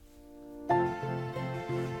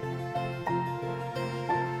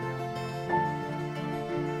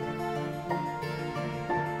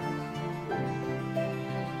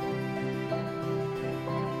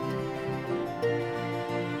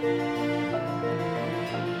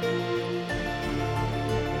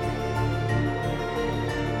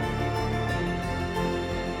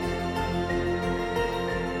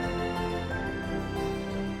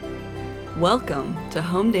Welcome to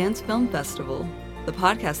Home Dance Film Festival, the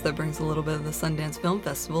podcast that brings a little bit of the Sundance Film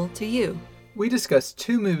Festival to you. We discussed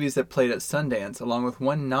 2 movies that played at Sundance, along with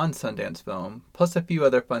 1 non-Sundance film, plus a few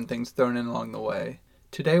other fun things thrown in along the way.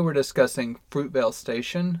 Today we're discussing Fruitvale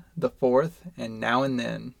Station, The Fourth, and Now and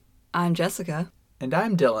Then. I'm Jessica. And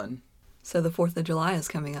I'm Dylan. So the 4th of July is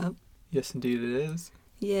coming up. Yes, indeed it is.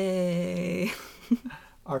 Yay!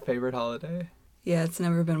 Our favorite holiday. Yeah, it's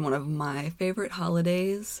never been one of my favorite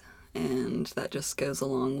holidays, and that just goes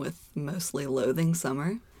along with mostly loathing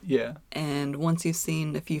summer. Yeah. And once you've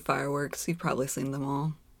seen a few fireworks, you've probably seen them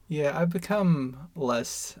all. Yeah, I've become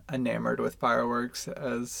less enamored with fireworks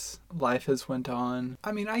as life has went on.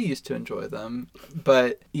 I mean, I used to enjoy them,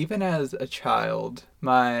 but even as a child,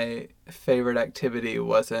 my favorite activity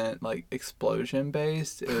wasn't like explosion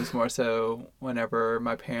based. It was more so whenever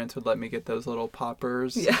my parents would let me get those little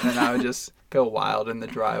poppers, and I would just go wild in the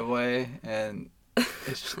driveway, and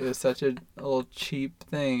it was such a little cheap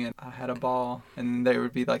thing, and I had a ball. And there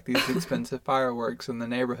would be like these expensive fireworks in the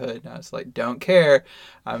neighborhood, and I was like, don't care,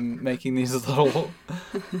 I'm making these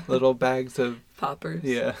little bags of poppers.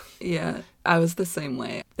 Yeah, I was the same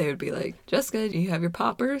way. They would be like, Jessica, do you have your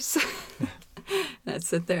poppers? And I'd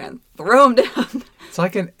sit there and throw them down. It's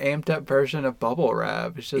like an amped up version of bubble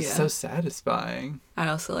wrap. It's just so satisfying. I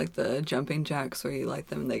also like the jumping jacks where you light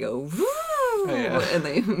them and they go woo, and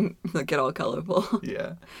they get all colorful.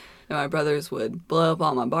 Yeah. And my brothers would blow up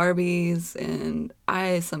all my Barbies, and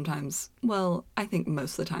I think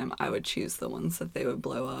most of the time I would choose the ones that they would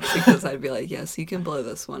blow up because I'd be like, yes, you can blow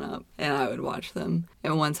this one up. And I would watch them.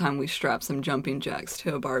 And one time we strapped some jumping jacks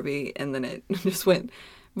to a Barbie, and then it just went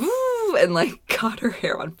woo, and like caught her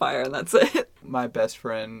hair on fire, and that's it. My best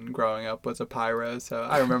friend growing up was a pyro, so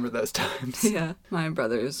I remember those times. Yeah. My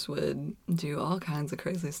brothers would do all kinds of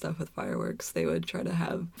crazy stuff with fireworks. They would try to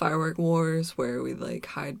have firework wars where we'd like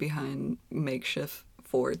hide behind makeshift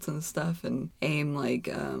forts and stuff and aim like,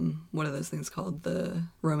 what are those things called? The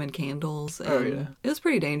Roman candles. And it was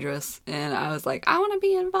pretty dangerous. And I was like, I want to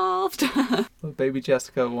be involved. Well, baby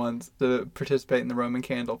Jessica wants to participate in the Roman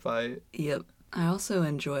candle fight. Yep. I also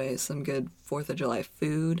enjoy some good 4th of July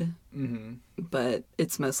food, but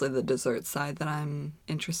it's mostly the dessert side that I'm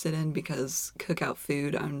interested in because cookout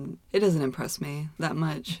food, it doesn't impress me that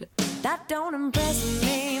much. That don't impress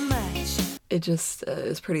me much. It just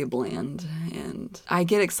is pretty bland, and I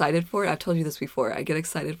get excited for it. I've told you this before. I get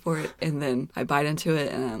excited for it, and then I bite into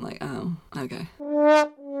it, and I'm like, oh, okay.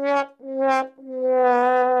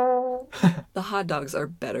 The hot dogs are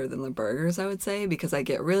better than the burgers, I would say, because I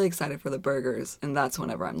get really excited for the burgers, and that's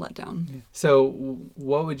whenever I'm let down. Yeah. So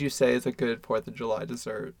what would you say is a good 4th of July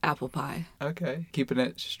dessert? Apple pie. Okay. Keeping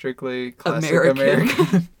it strictly classic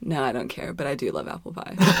American. No, I don't care, but I do love apple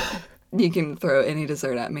pie. You can throw any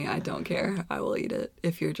dessert at me. I don't care. I will eat it.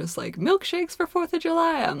 If you're just like, milkshakes for 4th of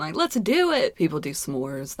July, I'm like, let's do it. People do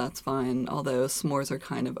s'mores. That's fine. Although s'mores are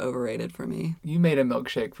kind of overrated for me. You made a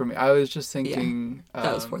milkshake for me. I was just thinking... Yeah.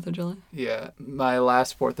 That was 4th of July? Yeah. My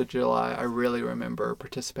last 4th of July, I really remember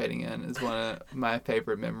participating in, is one of my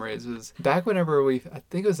favorite memories. It was back whenever I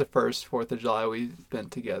think it was the first 4th of July we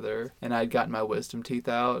spent together, and I'd gotten my wisdom teeth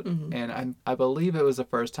out. Mm-hmm. And I believe it was the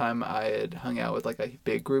first time I had hung out with like a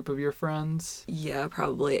big group of your friends. Yeah,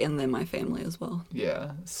 probably. And then my family as well.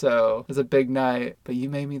 Yeah. So it was a big night, but you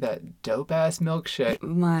made me that dope ass milkshake.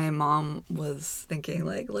 My mom was thinking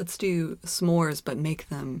like, let's do s'mores, but make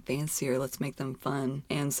them fancier. Let's make them fun.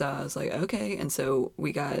 And so I was like, okay. And so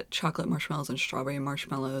we got chocolate marshmallows and strawberry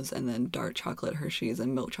marshmallows, and then dark chocolate Hershey's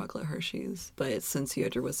and milk chocolate Hershey's. But since you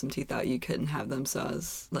had your wisdom teeth out, you couldn't have them. So I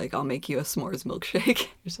was like, I'll make you a s'mores milkshake.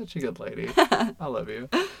 You're such a good lady. I love you.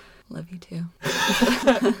 Love you too.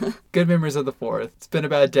 Good memories of the 4th. It's been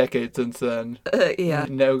about a decade since then. Yeah.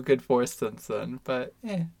 No good 4th since then, but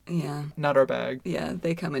yeah. Not our bag. Yeah,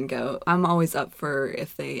 they come and go. I'm always up for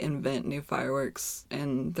if they invent new fireworks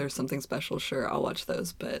and there's something special, sure, I'll watch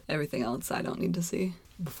those, but everything else I don't need to see.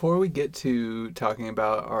 Before we get to talking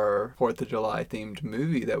about our 4th of July themed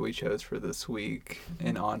movie that we chose for this week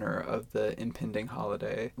in honor of the impending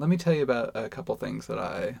holiday, let me tell you about a couple things that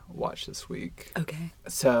I watched this week. Okay.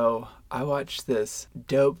 So I watched this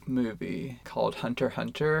dope movie called Hunter x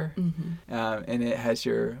Hunter, and it has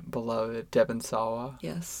your beloved Devon Sawa.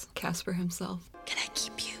 Yes, Casper himself. Can I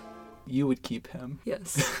keep you? You would keep him.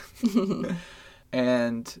 Yes.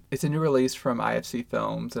 And it's a new release from IFC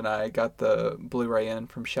Films, and I got the Blu-ray in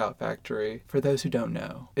from Shout Factory. For those who don't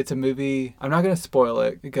know, it's a movie, I'm not going to spoil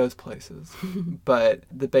it, it goes places, but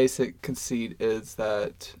the basic conceit is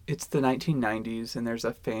that it's the 1990s and there's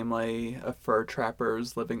a family of fur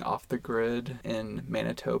trappers living off the grid in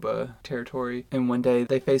Manitoba territory, and one day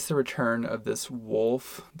they face the return of this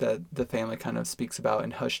wolf that the family kind of speaks about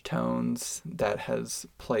in hushed tones that has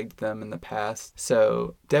plagued them in the past.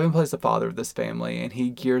 So Devin plays the father of this family, and he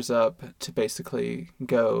gears up to basically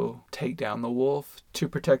go take down the wolf to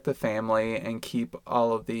protect the family and keep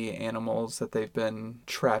all of the animals that they've been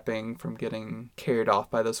trapping from getting carried off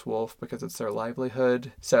by this wolf because it's their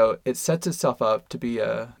livelihood. So it sets itself up to be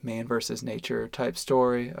a man versus nature type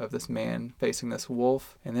story of this man facing this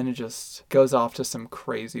wolf, and then it just goes off to some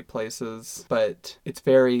crazy places, but it's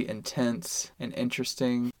very intense and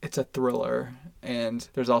interesting. It's a thriller, and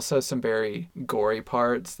there's also some very gory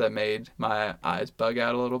parts that made my eyes bug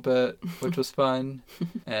out a little bit, which was fun.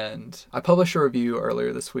 And I published a review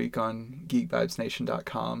earlier this week on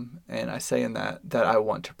geekvibesnation.com, and I say in that I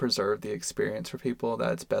want to preserve the experience for people,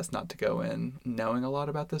 that it's best not to go in knowing a lot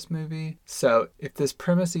about this movie. So if this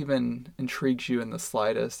premise even intrigues you in the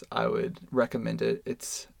slightest, I would recommend it.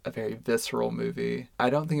 It's a very visceral movie. I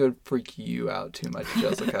don't think it would freak you out too much,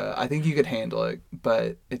 Jessica. I think you could handle it,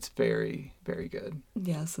 but it's very, very good.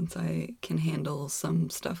 Yeah, since I can handle some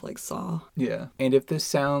stuff like Saw. Yeah. And if this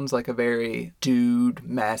sounds like a very dude,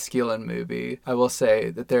 masculine movie, I will say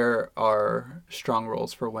that there are strong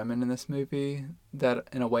roles for women in this movie that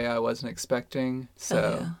in a way I wasn't expecting.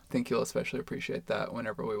 So yeah. I think you'll especially appreciate that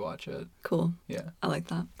whenever we watch it. Cool. Yeah. I like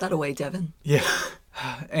that. That away, Devin. Yeah.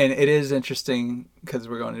 And it is interesting because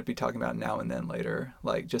we're going to be talking about Now and Then later.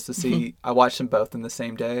 Like, just to see, I watched them both in the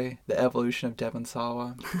same day. The evolution of Devon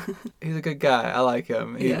Sawa. He's a good guy. I like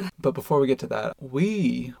him. Yeah. But before we get to that,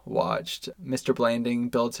 we watched Mr. Blanding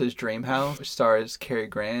Builds His Dream House, which stars Cary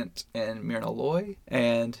Grant and Myrna Loy.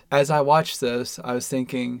 And as I watched this, I was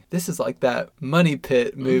thinking, this is like that Money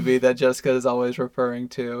Pit movie that Jessica is always referring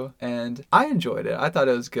to. And I enjoyed it. I thought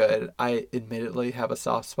it was good. I admittedly have a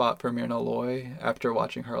soft spot for Myrna Loy after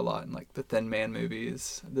watching her a lot in like the Thin Man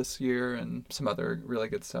movies this year and some other really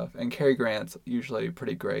good stuff. And Cary Grant's usually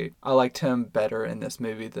pretty great. I liked him better in this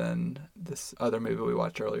movie than this other movie we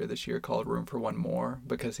watched earlier this year called Room for One More,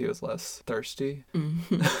 because he was less thirsty.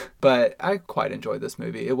 But I quite enjoyed this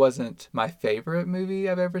movie. It wasn't my favorite movie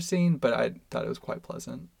I've ever seen, but I thought it was quite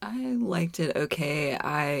pleasant. I liked it okay.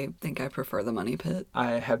 I think I prefer The Money Pit.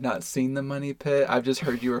 I have not seen The Money Pit. I've just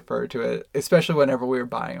heard you refer to it, especially whenever we were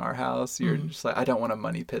buying our house. You're just like, I don't want a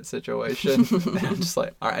Money Pit situation. And I'm just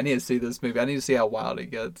like, all right, I need to see this movie. I need to see how wild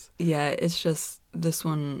it gets. Yeah, it's just this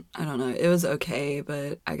one, I don't know. It was okay,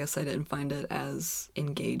 but I guess I didn't find it as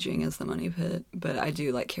engaging as The Money Pit. But I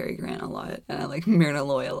do like Cary Grant a lot, and I like Myrna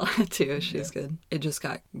Loy a lot too. She's good. It just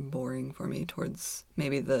got boring for me towards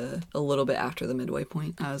maybe a little bit after the midway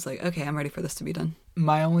point. I was like, okay, I'm ready for this to be done.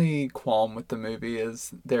 My only qualm with the movie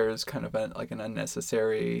is there's kind of an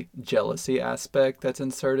unnecessary jealousy aspect that's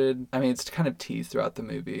inserted. I mean, it's kind of teased throughout the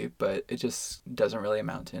movie, but it just doesn't really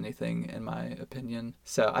amount to anything in my opinion.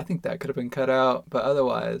 So I think that could have been cut out, but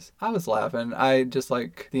otherwise, I was laughing. I just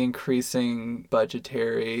like the increasing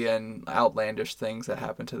budgetary and outlandish things that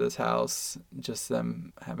happen to this house. Just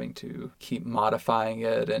them having to keep modifying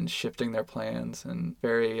it and shifting their plans, and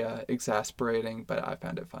very exasperating, but I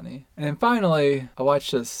found it funny. And then finally, I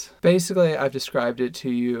watched this. Basically, I've described it to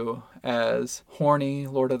you as horny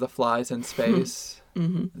Lord of the Flies in space.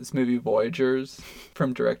 This movie Voyagers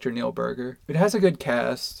from director Neil Berger. It has a good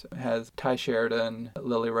cast. It has Ty Sheridan,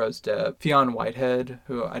 Lily Rose Depp, Fionn Whitehead,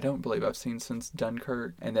 who I don't believe I've seen since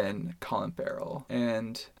Dunkirk, and then Colin Farrell.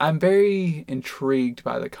 And I'm very intrigued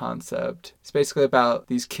by the concept. It's basically about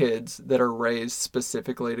these kids that are raised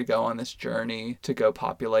specifically to go on this journey to go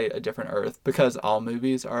populate a different Earth, because all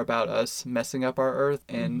movies are about us messing up our Earth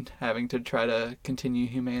and having to try to continue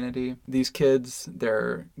humanity. These kids,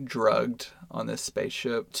 they're drugged on this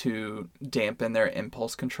spaceship to dampen their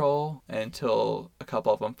impulse control until a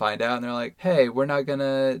couple of them find out and they're like, hey, we're not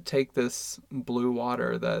gonna take this blue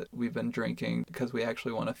water that we've been drinking because we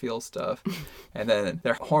actually want to feel stuff. And then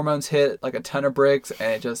their hormones hit like a ton of bricks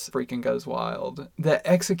and it just freaking goes wild. The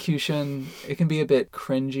execution, it can be a bit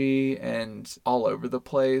cringy and all over the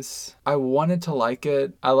place. I wanted to like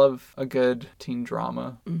it. I love a good teen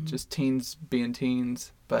drama. Just teens being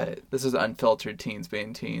teens. But this is unfiltered teens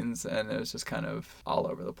being teens, and it was just kind of all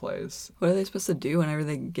over the place. What are they supposed to do whenever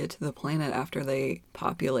they get to the planet after they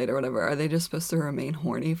populate or whatever? Are they just supposed to remain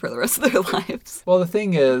horny for the rest of their lives? Well, the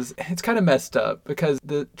thing is, it's kind of messed up because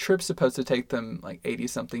the trip's supposed to take them like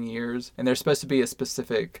 80-something years, and there's supposed to be a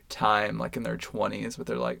specific time, like in their 20s, where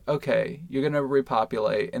they're like, okay, you're going to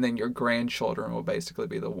repopulate, and then your grandchildren will basically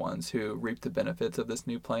be the ones who reap the benefits of this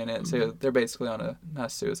new planet. So they're basically on a, not a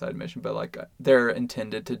suicide mission, but like they're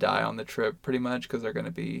intended to die on the trip pretty much because they're going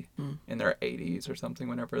to be in their 80s or something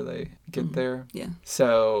whenever they get there. Yeah.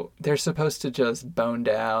 So they're supposed to just bone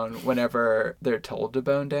down whenever they're told to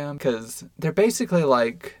bone down because they're basically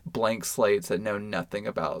like blank slates that know nothing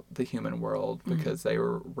about the human world because they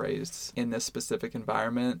were raised in this specific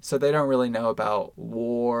environment. So they don't really know about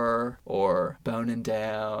war or boning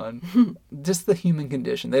down, just the human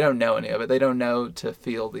condition. They don't know any of it. They don't know to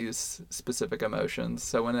feel these specific emotions.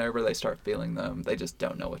 So whenever they start feeling them, they just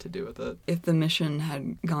don't know what to do with it. If the mission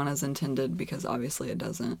had gone as intended, because obviously it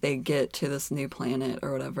doesn't, they get to this new planet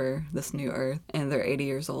or whatever, this new Earth, and they're 80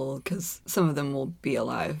 years old because some of them will be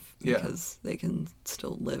alive because they can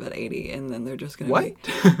still live at 80, and then they're just going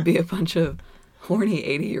to be a bunch of horny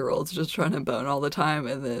 80-year-olds just trying to bone all the time,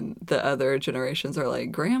 and then the other generations are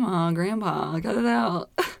like, Grandma, Grandpa, cut it out.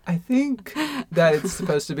 I think that it's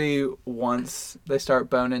supposed to be once they start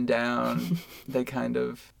boning down, they kind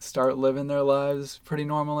of start living their lives pretty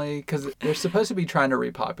normally because they're supposed to be trying to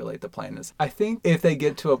repopulate the planets. I think if they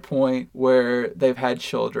get to a point where they've had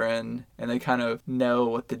children and they kind of know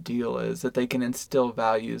what the deal is, that they can instill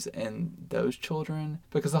values in those children.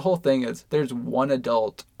 Because the whole thing is there's one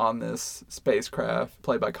adult on this spacecraft,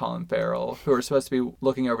 played by Colin Farrell, who are supposed to be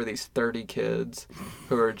looking over these 30 kids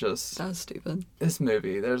who are just... That was stupid. This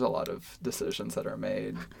movie, there's a lot of decisions that are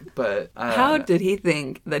made, but... How did he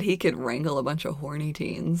think that he could wrangle a bunch of horny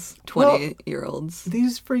teens, 20-year-olds?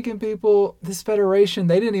 These freaking people, this Federation,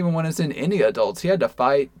 they didn't even want to send any adults. He had to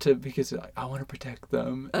fight because like, I want to protect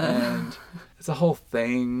them, and... It's a whole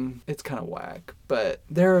thing. It's kind of whack. But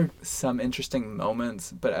there are some interesting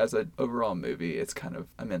moments, but as an overall movie, it's kind of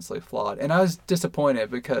immensely flawed. And I was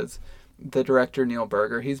disappointed because the director, Neil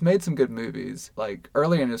Berger, he's made some good movies. Like,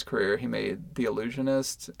 early in his career, he made The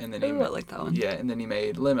Illusionist, and then I like that one. Yeah, and then he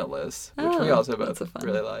made Limitless, which we also both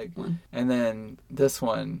really like. One. And then this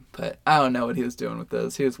one, but I don't know what he was doing with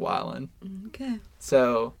this. He was wilding. Okay.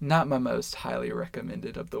 So, not my most highly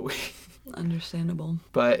recommended of the week. Understandable.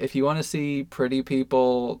 But if you want to see pretty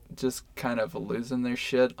people just kind of losing their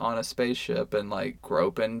shit on a spaceship and like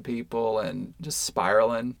groping people and just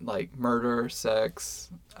spiraling, like murder,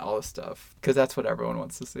 sex, all this stuff, because that's what everyone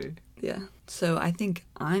wants to see. Yeah. So I think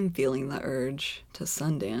I'm feeling the urge to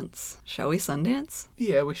Sundance. Shall we Sundance?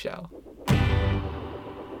 Yeah, we shall.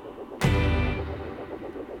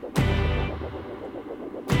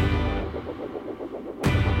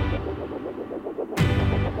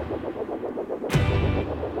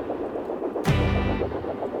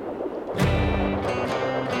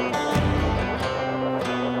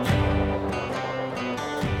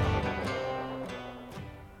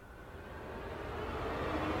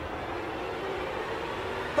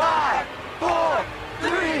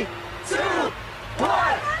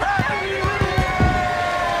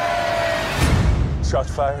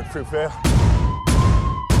 Shots fired, Fruitvale.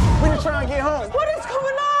 We just trying to get home. What is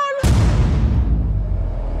going on?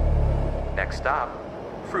 Next stop,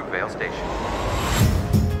 Fruitvale Station.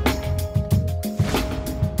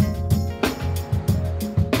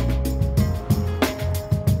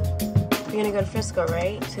 We're gonna go to Frisco,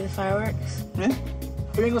 right? See the fireworks? Yeah.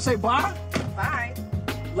 You ain't gonna say bye? Bye.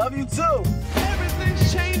 Love you too.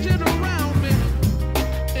 Everything's changing around me,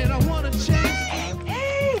 and I wanna change.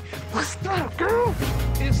 Hey, what's up, girl?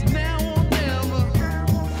 It's now or never.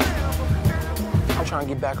 I'm trying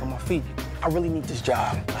to get back on my feet. I really need this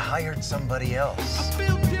job. I hired somebody else. I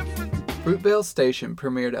feel different. Fruitvale Station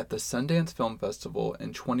premiered at the Sundance Film Festival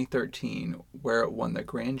in 2013, where it won the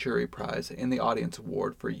Grand Jury Prize and the Audience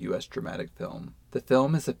Award for U.S. Dramatic Film. The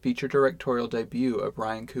film is a feature directorial debut of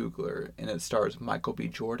Ryan Coogler, and it stars Michael B.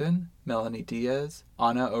 Jordan, Melanie Diaz,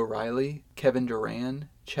 Anna O'Reilly, Kevin Durand,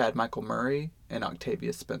 Chad Michael Murray, and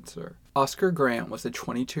Octavia Spencer. Oscar Grant was a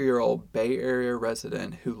 22-year-old Bay Area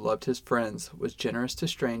resident who loved his friends, was generous to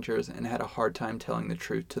strangers, and had a hard time telling the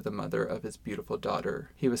truth to the mother of his beautiful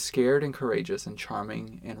daughter. He was scared and courageous and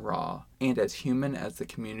charming and raw, and as human as the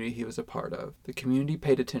community he was a part of. The community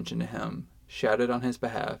paid attention to him, shouted on his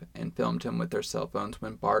behalf and filmed him with their cell phones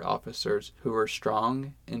when BART officers who were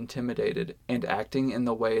strong, intimidated, and acting in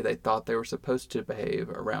the way they thought they were supposed to behave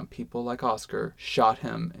around people like Oscar shot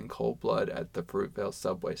him in cold blood at the Fruitvale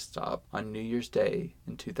subway stop on New Year's Day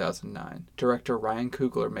in 2009. Director Ryan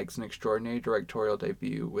Coogler makes an extraordinary directorial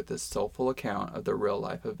debut with a soulful account of the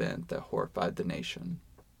real-life event that horrified the nation.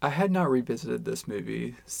 I had not revisited this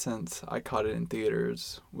movie since I caught it in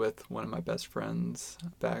theaters with one of my best friends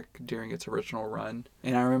back during its original run.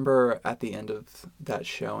 And I remember at the end of that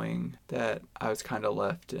showing that I was kind of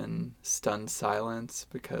left in stunned silence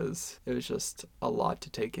because it was just a lot to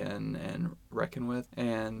take in and reckon with.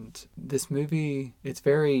 And this movie, it's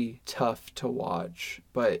very tough to watch,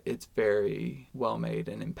 but it's very well made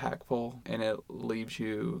and impactful, and it leaves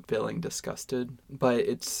you feeling disgusted. But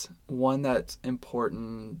it's one that's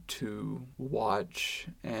important to watch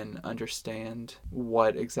and understand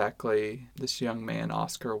what exactly this young man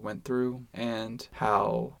Oscar went through, and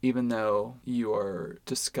how even though you are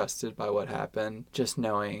disgusted by what happened, just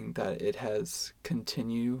knowing that it has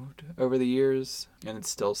continued over the years and it's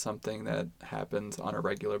still something that happens on a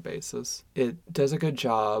regular basis. It does a good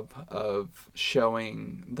job of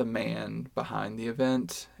showing the man behind the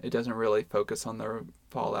event. It doesn't really focus on the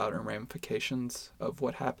fallout and ramifications of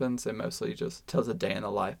what happens. It mostly just tells a day in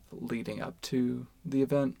the life leading up to the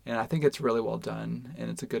event. And I think it's really well done, and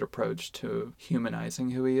it's a good approach to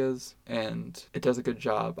humanizing who he is. And it does a good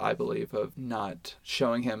job, I believe, of not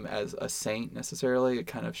showing him as a saint necessarily. It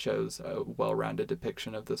kind of shows a well-rounded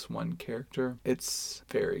depiction of this one character. It's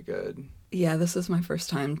very good. Yeah, this is my first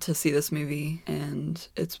time to see this movie, and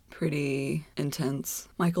it's pretty intense.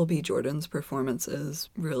 Michael B. Jordan's performance is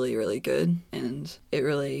really, really good, and it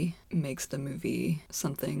really makes the movie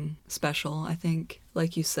something special, I think.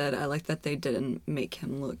 Like you said, I like that they didn't make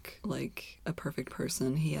him look like a perfect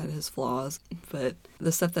person. He had his flaws, but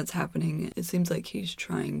the stuff that's happening, it seems like he's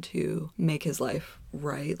trying to make his life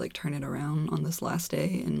right, like turn it around on this last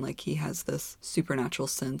day, and like he has this supernatural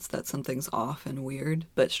sense that something's off and weird,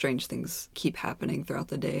 but strange things keep happening throughout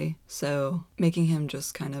the day. So making him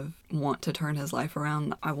just kind of want to turn his life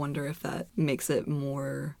around, I wonder if that makes it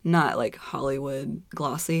more, not like Hollywood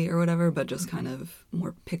glossy or whatever, but just kind of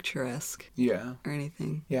more picturesque. Yeah. Or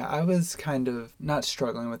anything. Yeah, I was kind of not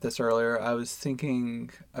struggling with this earlier. I was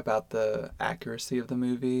thinking about the accuracy of the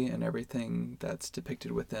movie and everything that's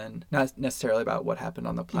depicted within. Not necessarily about what happened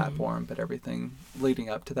on the platform, but everything leading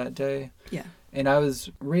up to that day. Yeah. And I was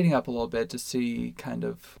reading up a little bit to see kind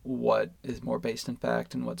of what is more based in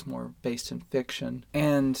fact and what's more based in fiction.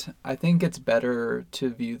 And I think it's better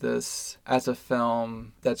to view this as a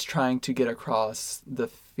film that's trying to get across the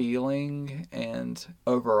feeling and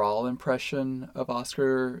overall impression of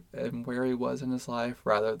Oscar and where he was in his life,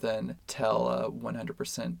 rather than tell a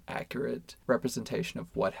 100% accurate representation of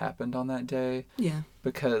what happened on that day. Yeah.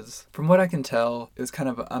 Because from what I can tell, it was kind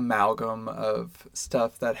of an amalgam of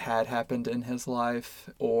stuff that had happened in his life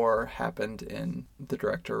or happened in the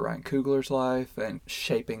director Ryan Coogler's life, and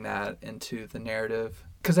shaping that into the narrative.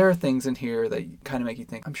 Because there are things in here that kind of make you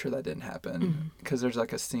think, I'm sure that didn't happen. Because there's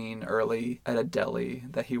like a scene early at a deli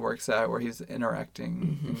that he works at where he's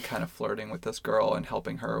interacting and kind of flirting with this girl and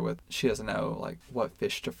helping her with, she doesn't know like what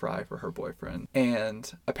fish to fry for her boyfriend.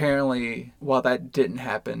 And apparently, while that didn't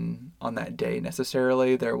happen on that day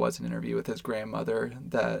necessarily, there was an interview with his grandmother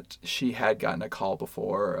that she had gotten a call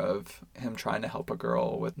before of him trying to help a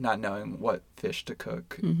girl with not knowing what fish to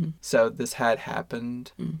cook. So this had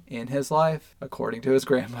happened in his life, according to his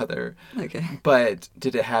grandmother. Okay. But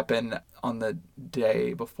did it happen on the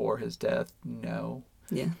day before his death? No.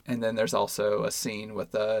 Yeah. And then there's also a scene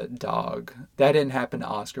with a dog. That didn't happen to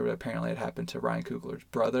Oscar, but apparently it happened to Ryan Coogler's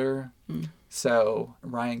brother. So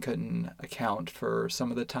Ryan couldn't account for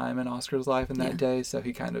some of the time in Oscar's life in that day, so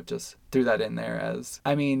he kind of just threw that in there as,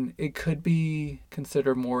 I mean, it could be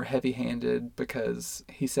considered more heavy-handed because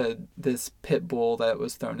he said this pit bull that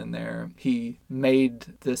was thrown in there, he made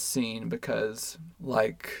this scene because,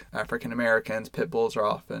 like African Americans, pit bulls are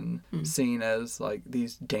often seen as like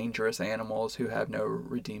these dangerous animals who have no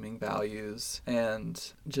redeeming values,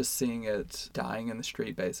 and just seeing it dying in the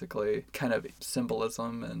street, basically, kind of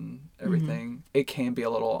symbolism and everything. It can be a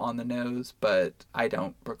little on the nose, but I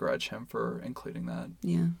don't begrudge him for including that.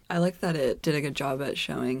 Yeah. I like that it did a good job at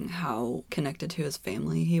showing how connected to his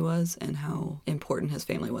family he was and how important his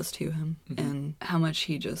family was to him and how much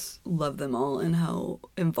he just loved them all and how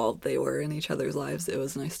involved they were in each other's lives. It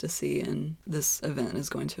was nice to see, and this event is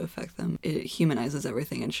going to affect them. It humanizes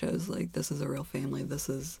everything and shows like this is a real family, this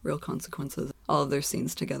is real consequences. all of their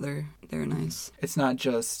scenes together, they're nice. It's not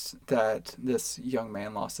just that this young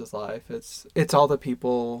man lost his life. It's all the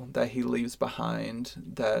people that he leaves behind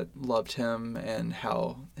that loved him and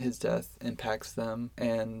how his death impacts them.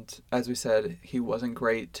 And as we said, he wasn't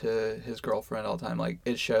great to his girlfriend all the time. Like,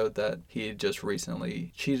 it showed that he had just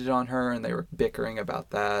recently cheated on her and they were bickering about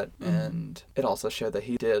that. And it also showed that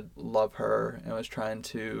he did love her and was trying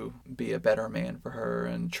to be a better man for her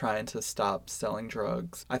and trying to stop selling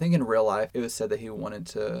drugs. I think in real life it was said that he wanted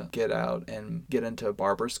to get out and get into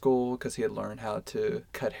barber school because he had learned how to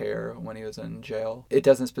cut hair when he was in jail. It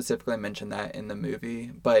doesn't specifically mention that in the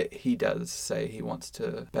movie, but he does say he wants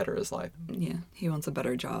to better his life. Yeah, he wants a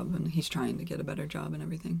better job, and he's trying to get a better job and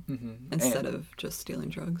everything, instead of just stealing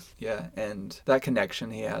drugs. Yeah, and that connection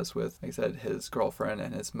he has with, like I said, his girlfriend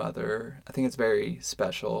and his mother, I think it's very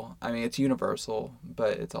special. I mean, it's universal,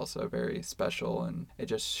 but it's also very special, and it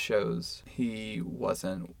just shows he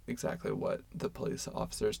wasn't exactly what the police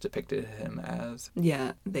officers depicted him as.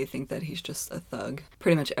 Yeah, they think that he's just a thug.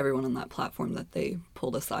 Pretty much everyone on that platform that they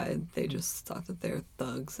pulled aside, they just thought that they're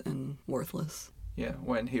thugs and worthless. Yeah,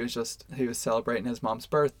 when he was celebrating his mom's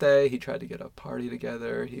birthday, he tried to get a party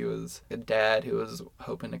together. He was a dad who was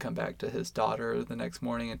hoping to come back to his daughter the next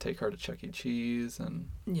morning and take her to Chuck E. Cheese. And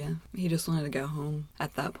yeah, he just wanted to go home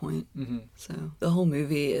at that point. So the whole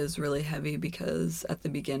movie is really heavy because at the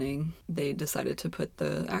beginning, they decided to put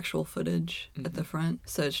the actual footage at the front.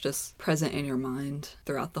 So it's just present in your mind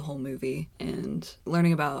throughout the whole movie, and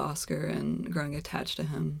learning about Oscar and growing attached to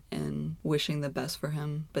him and wishing the best for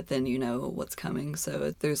him. But then you know what's coming.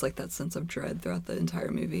 So there's like that sense of dread throughout the entire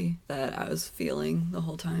movie that I was feeling the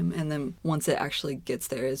whole time. And then once it actually gets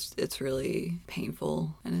there, it's really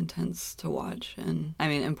painful and intense to watch. And I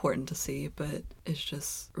mean, important to see, but it's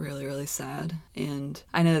just really, really sad. And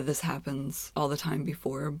I know that this happens all the time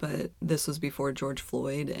before, but this was before George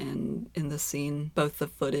Floyd. And in the scene, both the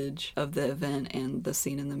footage of the event and the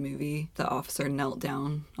scene in the movie, the officer knelt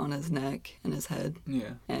down on his neck and his head.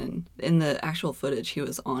 Yeah. And in the actual footage, he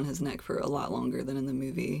was on his neck for a lot longer than in the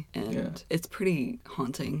movie, and it's pretty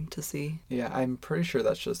haunting to see. Yeah, I'm pretty sure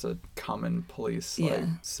that's just a common police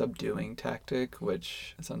subduing tactic,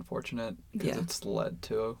 which is unfortunate because it's led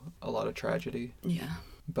to a lot of tragedy. Yeah.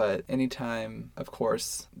 But anytime, of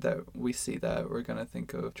course, that we see that, we're going to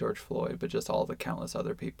think of George Floyd, but just all the countless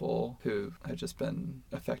other people who have just been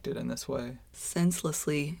affected in this way.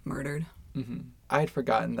 Senselessly murdered. I had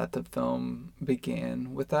forgotten that the film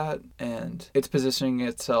began with that, and it's positioning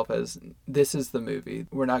itself as, this is the movie.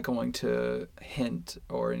 We're not going to hint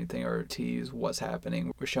or anything or tease what's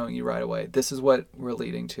happening. We're showing you right away, this is what we're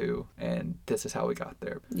leading to, and this is how we got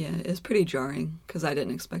there. Yeah, it's pretty jarring, because I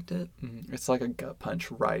didn't expect it. It's like a gut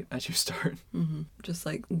punch right as you start. Just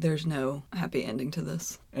like, there's no happy ending to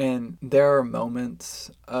this. And there are moments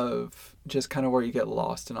of just kind of where you get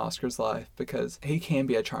lost in Oscar's life, because he can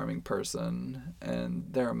be a charming person, and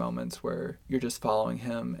there are moments where you're just following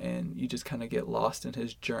him and you just kind of get lost in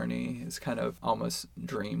his journey. It's kind of almost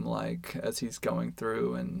dreamlike as he's going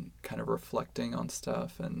through and kind of reflecting on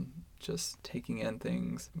stuff and just taking in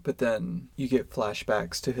things. But then you get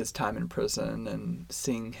flashbacks to his time in prison and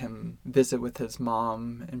seeing him visit with his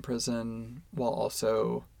mom in prison while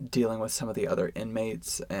also dealing with some of the other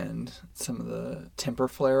inmates and some of the temper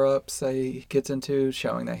flare-ups that he gets into,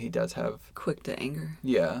 showing that he does have quick to anger.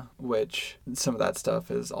 Yeah, which some of that stuff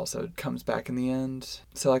is also comes back in the end.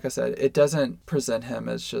 So like I said, it doesn't present him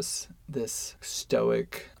as just this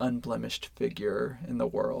stoic, unblemished figure in the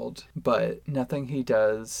world, but nothing he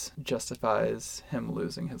does justifies him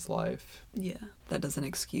losing his life. Yeah, that doesn't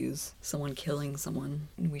excuse someone killing someone.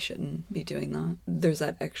 We shouldn't be doing that. There's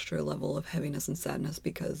that extra level of heaviness and sadness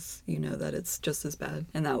because you know that it's just as bad.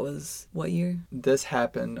 And that was what year? This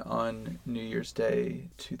happened on New Year's Day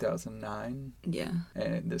 2009. Yeah.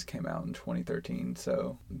 And this came out in 2013,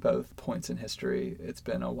 so both points in history, it's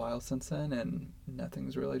been a while since then and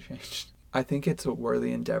nothing's really changed. I think it's a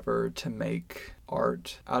worthy endeavor to make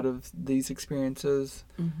art out of these experiences,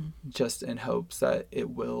 just in hopes that it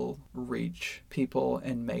will reach people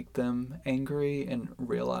and make them angry and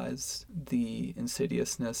realize the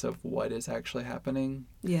insidiousness of what is actually happening.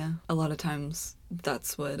 Yeah, a lot of times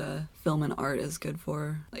that's what film and art is good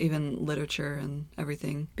for, even literature and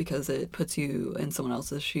everything, because it puts you in someone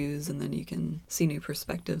else's shoes and then you can see new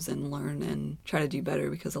perspectives and learn and try to do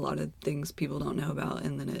better, because a lot of things people don't know about,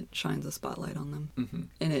 and then it shines a spotlight on them.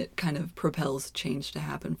 And it kind of propels change to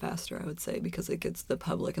happen faster, I would say, because it gets the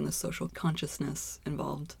public and the social consciousness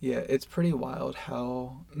involved. Yeah, it's pretty wild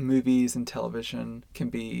how movies and television can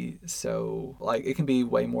be so, like, it can be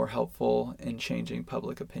way more helpful in changing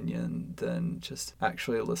public opinion than just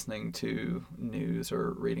actually listening to news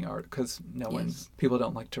or reading art, because people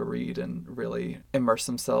don't like to read and really immerse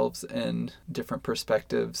themselves in different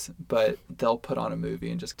perspectives, but they'll put on a movie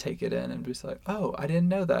and just take it in and be like, oh, I didn't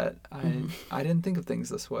know that. I didn't think of things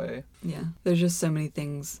this way. Yeah, there's just so many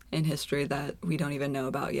things in history that we don't even know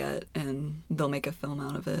about yet, and they'll make a film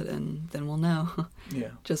out of it, and then we'll know.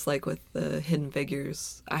 Yeah. Just like with the Hidden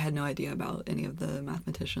Figures, I had no idea about any of the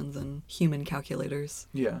mathematicians and human calculators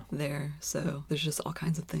there, so there's just all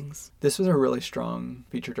kinds of things. This was a really strong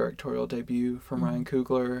feature directorial debut from Ryan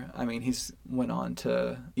Coogler. I mean, he's went on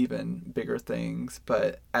to even bigger things,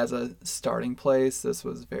 but as a starting place, this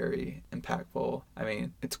was very impactful. I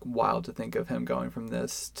mean, it's wild to think of him going from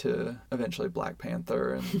this to eventually Black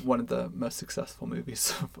Panther, and one of the most successful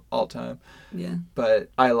movies of all time. Yeah. But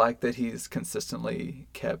I like that he's consistently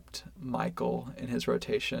kept Michael in his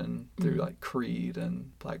rotation through like Creed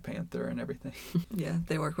and Black Panther and everything. Yeah,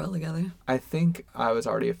 they work well together. I think I was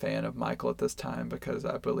already a fan of Michael at this time because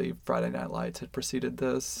I believe Friday Night Lights had preceded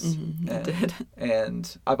this. It did.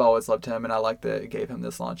 And I've always loved him, and I like that it gave him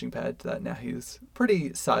this launching pad to that now he's a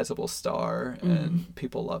pretty sizable star and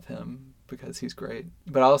people love him because he's great.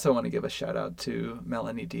 But I also want to give a shout out to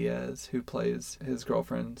Melanie Diaz, who plays his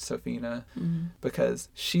girlfriend, Sofina, because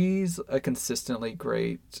she's a consistently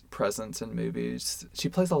great presence in movies. She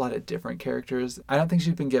plays a lot of different characters. I don't think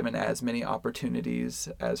she's been given as many opportunities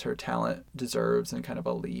as her talent deserves in kind of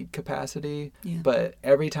a lead capacity. Yeah. But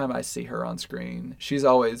every time I see her on screen, she's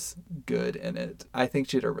always good in it. I think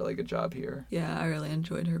she did a really good job here. Yeah, I really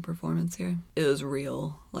enjoyed her performance here. It was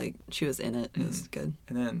real. Like, she was in it. It was good.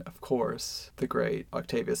 And then, of course, the great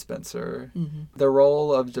Octavia Spencer. The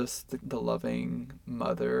role of just the loving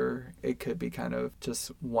mother, it could be kind of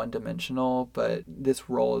just one-dimensional, but this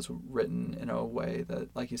role is written in a way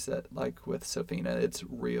that, like you said, like with Sofina, it's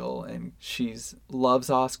real, and she's loves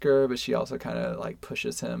Oscar, but she also kind of like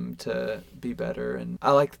pushes him to be better. And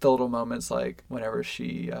I like the little moments, like whenever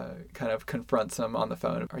she kind of confronts him on the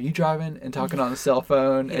phone, are you driving, and talking on the cell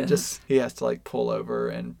phone, and just he has to like pull over,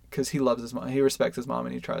 and because he loves his mom, he respects his mom,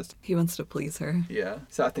 and he wants to please her. Yeah,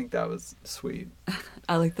 so I think that was sweet.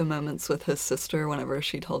 I like the moments with his sister whenever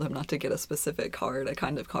she told him not to get a specific card, a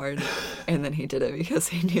kind of card, and then he did it because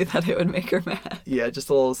he knew that it would make her mad. Yeah, just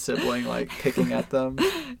a little sibling like picking at them.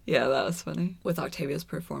 Yeah, that was funny. With Octavia's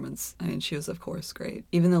performance, I mean, she was of course great.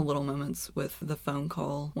 Even the little moments with the phone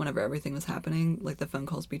call whenever everything was happening, like the phone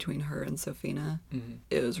calls between her and Sofina,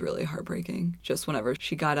 it was really heartbreaking. Just whenever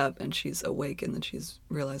she got up and she's awake and then she's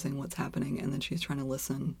realizing what's happening and then she's trying to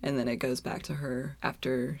listen, and then it goes back to her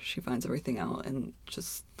after she finds everything out, and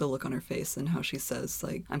just the look on her face and how she says,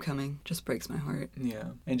 like, I'm coming, just breaks my heart. Yeah,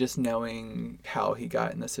 and just knowing how he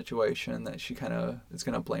got in the situation, that she kind of is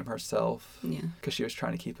going to blame herself because she was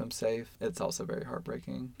trying to keep him safe. It's also very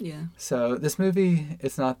heartbreaking. Yeah. So this movie,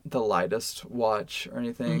 it's not the lightest watch or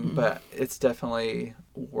anything, but it's definitely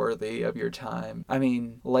worthy of your time. I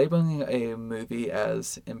mean, labeling a movie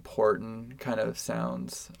as important kind of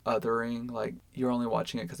sounds othering, like you're only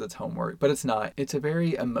watching it because it's homework, but it's not. It's a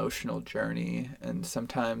very emotional journey, and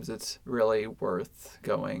sometimes it's really worth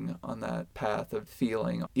going on that path of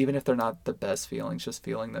feeling, even if they're not the best feelings, just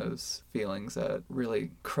feeling those feelings that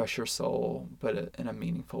really crush your soul, but in a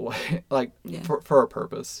meaningful way, like for a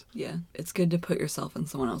purpose. Yeah, it's good to put yourself in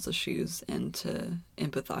someone else's shoes and to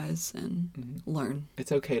empathize and learn.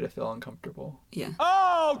 It's okay to feel uncomfortable. Yeah.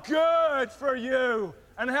 Oh, good for you.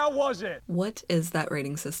 And how was it? What is that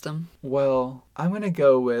rating system? Well, I'm going to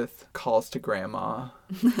go with Calls to Grandma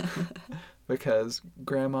because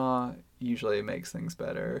Grandma usually makes things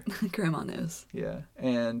better. Grandma knows. Yeah.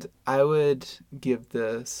 And I would give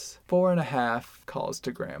this 4.5 Calls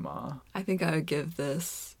to Grandma. I think I would give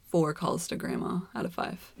this 4 Calls to Grandma out of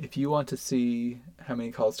 5. If you want to see how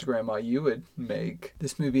many calls to Grandma you would make,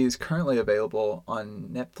 this movie is currently available on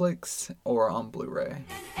Netflix or on Blu-ray.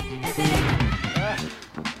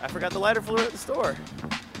 I forgot the lighter fluid at the store.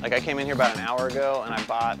 Like, I came in here about an hour ago and I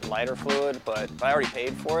bought lighter fluid, but I already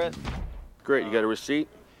paid for it. Great, you got a receipt?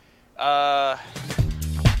 Thanks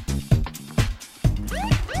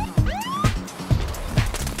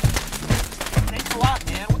a lot,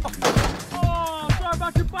 man. What the fuck? Oh, sorry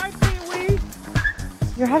about your bike, Pee-wee.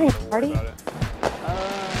 You're having a party?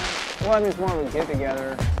 Well, I mean, it's more of a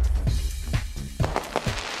get-together.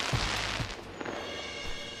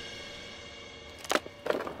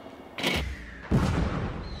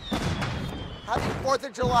 Happy 4th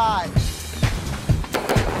of July.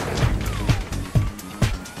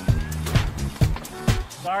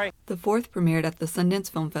 Sorry. The fourth premiered at the Sundance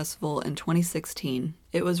Film Festival in 2016.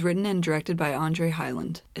 It was written and directed by Andre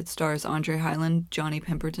Hyland. It stars Andre Hyland, Johnny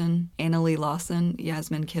Pemberton, Annalie Lawson,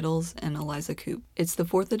 Yasmin Kittles, and Eliza Coupe. It's the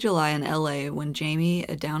 4th of July in LA when Jamie,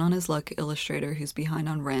 a down-on-his-luck illustrator who's behind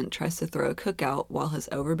on rent, tries to throw a cookout while his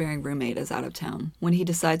overbearing roommate is out of town. When he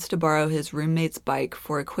decides to borrow his roommate's bike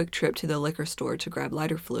for a quick trip to the liquor store to grab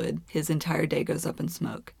lighter fluid, his entire day goes up in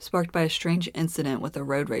smoke. Sparked by a strange incident with a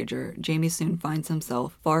road rager, Jamie soon finds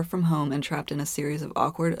himself far from home and trapped in a series of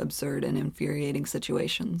awkward, absurd, and infuriating situations.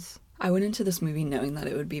 I went into this movie knowing that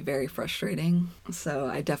it would be very frustrating, so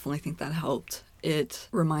I definitely think that helped. It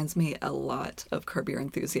reminds me a lot of Curb Your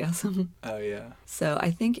Enthusiasm. Oh, yeah. So I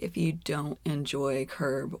think if you don't enjoy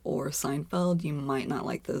Curb or Seinfeld, you might not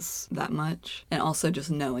like this that much. And also just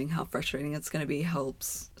knowing how frustrating it's going to be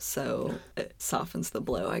helps, so it softens the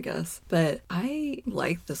blow, I guess. But I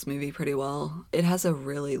like this movie pretty well. It has a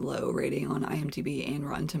really low rating on IMDb and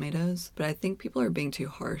Rotten Tomatoes, but I think people are being too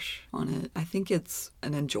harsh on it. I think it's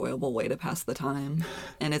an enjoyable way to pass the time,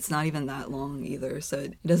 and it's not even that long either, so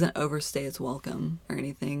it doesn't overstay its welcome or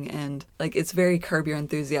anything. And like, it's very Curb Your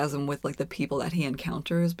Enthusiasm with like the people that he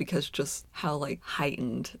encounters, because just how like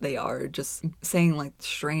heightened they are, just saying like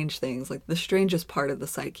strange things, like the strangest part of the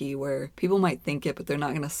psyche where people might think it but they're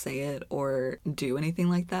not gonna say it or do anything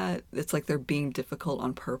like that. It's like they're being difficult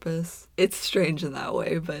on purpose. It's strange in that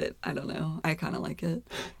way, but I don't know, I kind of like it.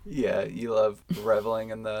 Yeah, you love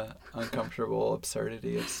reveling in the uncomfortable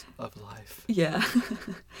absurdity of life. Yeah.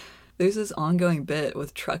 There's this ongoing bit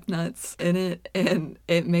with truck nuts in it, and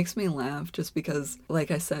it makes me laugh just because, like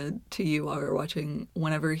I said to you while we were watching,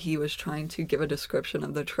 whenever he was trying to give a description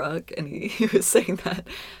of the truck, and he was saying that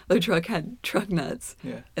the truck had truck nuts,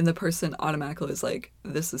 yeah, and the person automatically was like,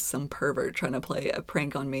 this is some pervert trying to play a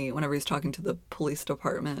prank on me whenever he's talking to the police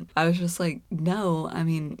department. I was just like, no, I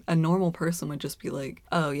mean, a normal person would just be like,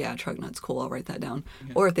 oh yeah, truck nuts, cool, I'll write that down.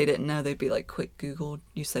 Yeah. Or if they didn't know, they'd be like, quick Google,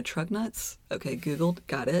 you said truck nuts? Okay, Googled,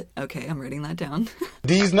 got it. Okay, I'm writing that down.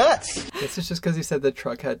 These nuts! This is just because he said the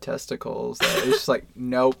truck had testicles. It's just like,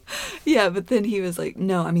 nope. Yeah, but then he was like,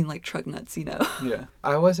 no, I mean like truck nuts, you know? Yeah.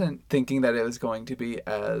 I wasn't thinking that it was going to be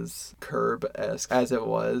as Curb-esque as it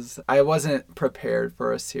was. I wasn't prepared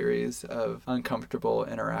for a series of uncomfortable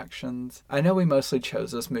interactions. I know we mostly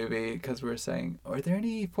chose this movie because we were saying, are there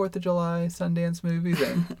any 4th of July Sundance movies?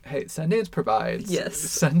 And hey, Sundance provides. Yes.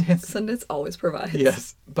 Sundance always provides.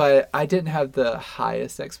 Yes. But I didn't have the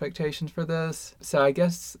highest expectations for this. So I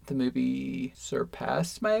guess the movie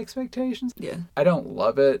surpassed my expectations. Yeah. I don't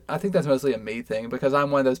love it. I think that's mostly a me thing because I'm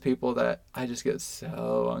one of those people that I just get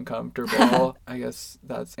so uncomfortable. I guess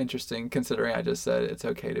that's interesting considering I just said it's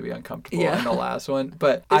okay to be uncomfortable in the last one.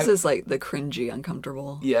 But this is like the cringy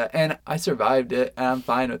uncomfortable. Yeah, and I survived it and I'm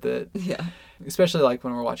fine with it. Yeah. Especially like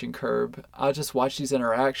when we're watching Curb, I'll just watch these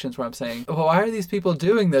interactions where I'm saying, well, why are these people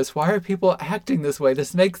doing this? Why are people acting this way?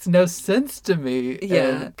 This makes no sense to me.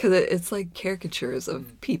 Yeah, because it's like caricatures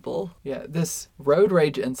of people. Yeah, this road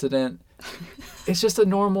rage incident, it's just a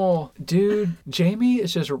normal dude. Jamie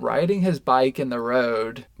is just riding his bike in the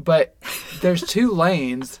road, but there's 2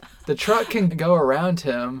 lanes. The truck can go around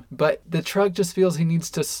him, but the truck just feels he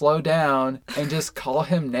needs to slow down and just call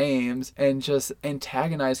him names and just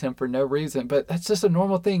antagonize him for no reason. But that's just a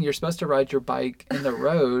normal thing. You're supposed to ride your bike in the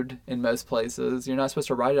road in most places. You're not supposed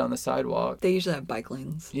to ride it on the sidewalk. They usually have bike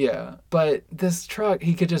lanes. Yeah. But this truck,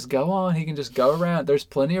 he could just go on. He can just go around. There's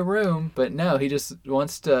plenty of room. But no, he just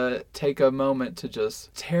wants to take a moment to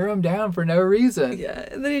just tear him down for no reason. Yeah.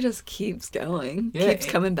 And then he just keeps going. Yeah, keeps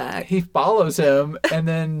coming back. He follows him and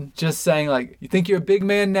then just saying like, you think you're a big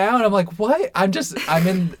man now? And I'm like, what? I'm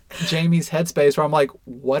in Jamie's headspace where I'm like,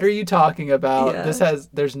 what are you talking about? Yeah.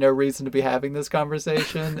 There's no reason to be having this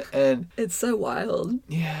conversation. And it's so wild.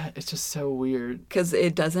 Yeah, it's just so weird. Because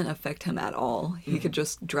it doesn't affect him at all. He could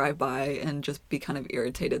just drive by and just be kind of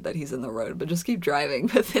irritated that he's in the road, but just keep driving.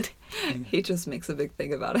 But then he just makes a big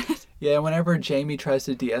thing about it. Yeah, whenever Jamie tries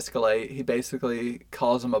to de-escalate, he basically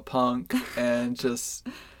calls him a punk and just...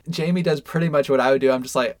 Jamie does pretty much what I would do. I'm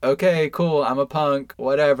just like, okay, cool, I'm a punk,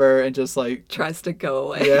 whatever, and just like... tries to go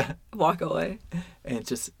away. Yeah. Walk away. And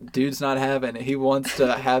just, dude's not having it. He wants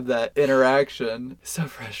to have that interaction. So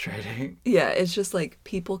frustrating. Yeah, it's just like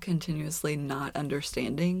people continuously not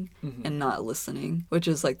understanding and not listening, which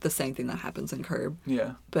is like the same thing that happens in Curb.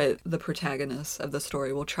 Yeah. But the protagonist of the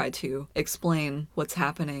story will try to explain what's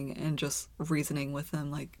happening and just reasoning with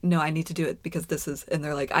them like, no, I need to do it because this is, and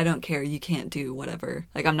they're like, I don't care, you can't do whatever.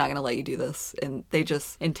 Like, I'm not going to let you do this. And they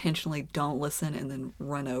just intentionally don't listen and then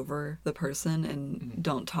run over the person and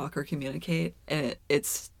don't talk or communicate. And it,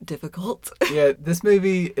 it's difficult. Yeah, this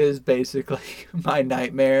movie is basically my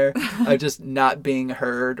nightmare of just not being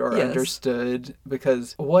heard or Yes. understood,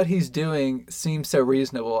 because what he's doing seems so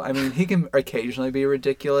reasonable. I mean, he can occasionally be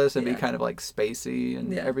ridiculous and be Yeah. kind of like spacey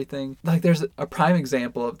and Yeah. everything. Like, there's a prime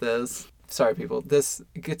example of this. Sorry, people. This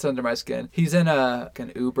gets under my skin. He's in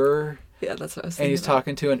an Uber. Yeah, that's what I was And thinking. he's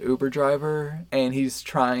talking to an Uber driver, and he's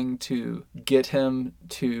trying to get him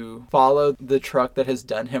to follow the truck that has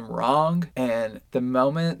done him wrong. And the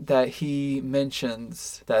moment that he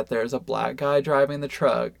mentions that there's a black guy driving the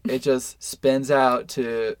truck, it just spins out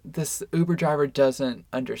to this Uber driver doesn't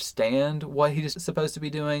understand what he's supposed to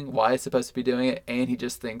be doing, why he's supposed to be doing it, and he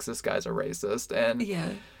just thinks this guy's a racist. And Yeah.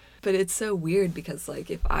 But it's so weird because,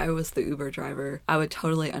 like, if I was the Uber driver, I would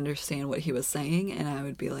totally understand what he was saying, and I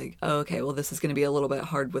would be like, oh, okay, well, this is going to be a little bit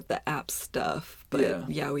hard with the app stuff, but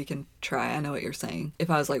yeah, we can try. I know what you're saying.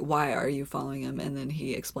 If I was like, why are you following him? And then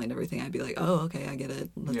he explained everything, I'd be like, oh, okay, I get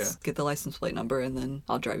it. Let's get the license plate number, and then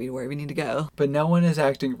I'll drive you to wherever you need to go. But no one is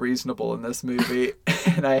acting reasonable in this movie,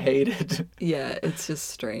 and I hate it. Yeah, it's just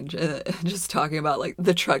strange. Just talking about, like,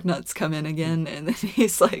 the truck nuts come in again, and then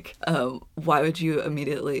he's like, why would you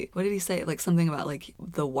immediately... What did he say? Like, something about, like,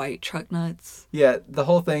 the white truck nuts? Yeah, the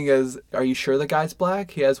whole thing is, are you sure the guy's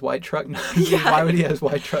black? He has white truck nuts. Yeah. Why would he have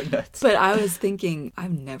white truck nuts? But I was thinking,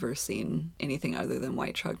 I've never seen anything other than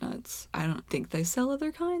white truck nuts. I don't think they sell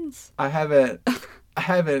other kinds. I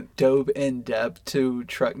haven't dove in depth to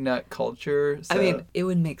truck nut culture. So. I mean, it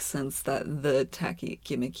would make sense that the tacky,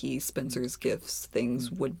 gimmicky Spencer's Gifts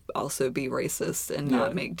things would also be racist and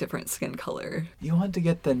not make different skin color. You want to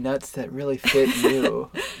get the nuts that really fit you.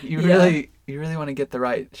 You really want to get the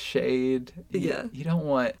right shade. You don't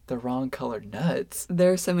want the wrong colored nuts.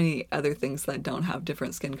 There are so many other things that don't have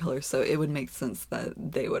different skin colors, so it would make sense that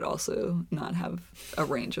they would also not have a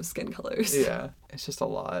range of skin colors. Yeah, it's just a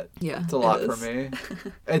lot. Yeah, it's a lot it for is. me.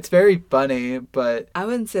 It's very funny, but I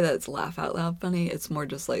wouldn't say that it's laugh out loud funny. It's more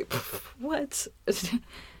just like, what?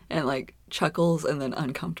 And like chuckles and then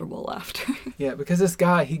uncomfortable laughter. Yeah, because this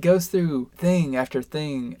guy, he goes through thing after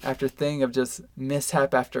thing after thing of just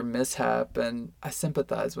mishap after mishap, and I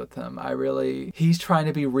sympathize with him. He's trying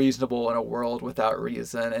to be reasonable in a world without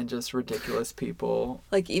reason and just ridiculous people.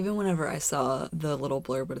 Like, even whenever I saw the little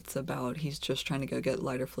blurb what it's about, he's just trying to go get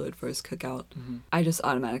lighter fluid for his cookout. Mm-hmm. I just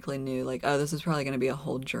automatically knew, like, oh, this is probably going to be a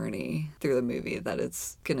whole journey through the movie, that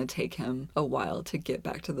it's going to take him a while to get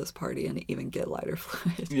back to this party and even get lighter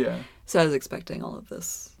fluid. Yeah. So I was expecting all of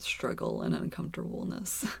this struggle and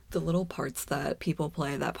uncomfortableness. The little parts that people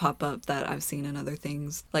play that pop up that I've seen in other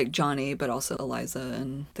things, like Johnny, but also Eliza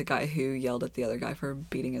and the guy who yelled at the other guy for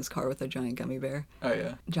beating his car with a giant gummy bear. Oh,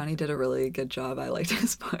 yeah. Johnny did a really good job. I liked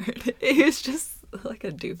his part. He was just like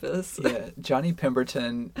a doofus. Yeah, Johnny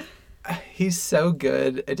Pemberton, he's so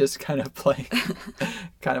good at just kind of playing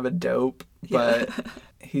kind of a dope, but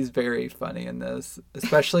he's very funny in this,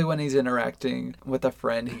 especially when he's interacting with a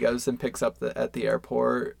friend he goes and picks up at the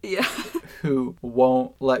airport. Yeah. Who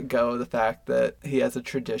won't let go of the fact that he has a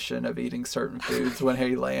tradition of eating certain foods when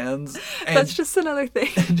he lands. And that's just another thing.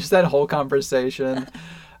 Just that whole conversation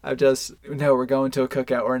of just, no, we're going to a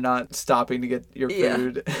cookout. We're not stopping to get your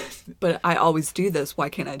food. But I always do this. Why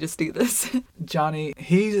can't I just do this? Johnny,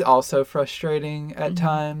 he's also frustrating at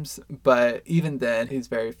times, but even then, he's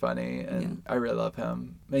very funny, and I really love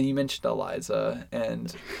him. And you mentioned Eliza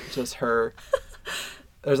and just her.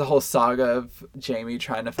 There's a whole saga of Jamie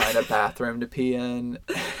trying to find a bathroom to pee in,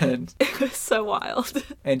 and it was so wild.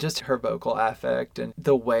 And just her vocal affect and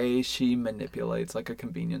the way she manipulates like a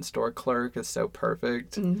convenience store clerk is so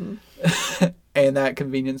perfect. Mm-hmm. And that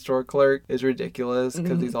convenience store clerk is ridiculous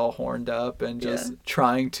because he's all horned up and just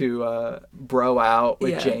trying to bro out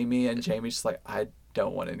with Jamie, and Jamie's just like, I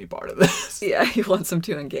don't want any part of this. Yeah, he wants him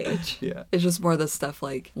to engage. Yeah. It's just more the stuff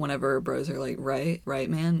like whenever bros are like, right,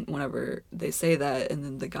 man, whenever they say that, and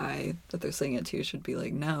then the guy that they're saying it to should be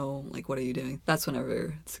like, no, like, what are you doing? That's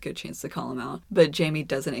whenever it's a good chance to call him out. But Jamie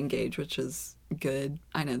doesn't engage, which is good.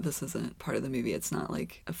 I know this isn't part of the movie. It's not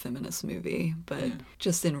like a feminist movie, but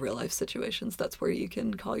just in real life situations, that's where you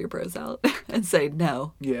can call your bros out and say,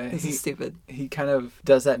 no, this is stupid. He kind of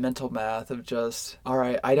does that mental math of just, all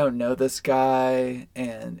right, I don't know this guy,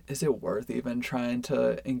 and is it worth even trying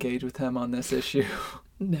to engage with him on this issue?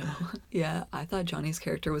 No. Yeah, I thought Johnny's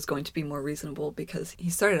character was going to be more reasonable because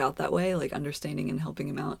he started out that way, like understanding and helping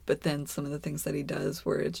him out. But then some of the things that he does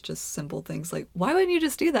where it's just simple things like, why wouldn't you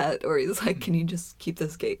just do that? Or he's like, can you just keep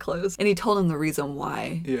this gate closed? And he told him the reason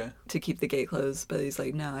why to keep the gate closed. But he's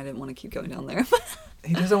like, no, I didn't want to keep going down there.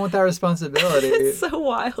 He doesn't want that responsibility. It's so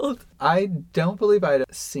wild. I don't believe I'd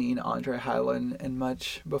seen Andre Hyland in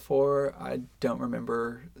much before. I don't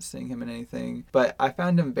remember seeing him in anything. But I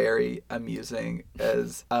found him very amusing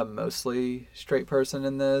as a mostly straight person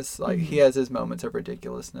in this. Like, he has his moments of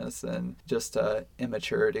ridiculousness and just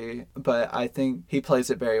immaturity. But I think he plays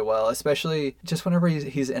it very well, especially just whenever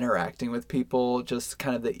he's interacting with people, just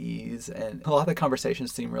kind of the ease. And a lot of the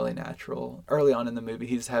conversations seem really natural. Early on in the movie,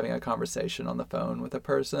 he's having a conversation on the phone with a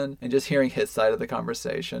person and just hearing his side of the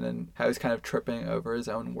conversation and how he's kind of tripping over his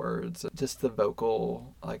own words, just the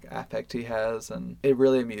vocal like affect he has. And it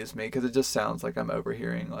really amused me because it just sounds like I'm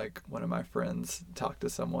overhearing like one of my friends talk to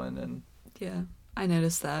someone. And yeah, I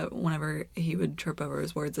noticed that whenever he would trip over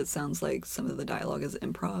his words, it sounds like some of the dialogue is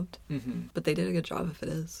improv. But they did a good job if it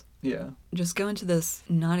is. Yeah. Just go into this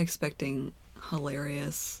not expecting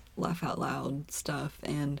hilarious, laugh out loud stuff,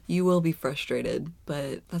 and you will be frustrated,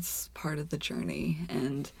 but that's part of the journey,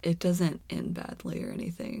 and it doesn't end badly or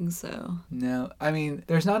anything, so. No, I mean,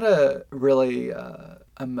 there's not a really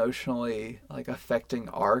emotionally like affecting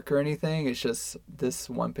arc or anything. It's just this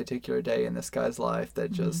one particular day in this guy's life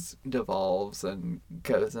that just devolves and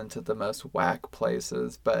goes into the most whack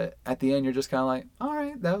places, but at the end you're just kind of like, all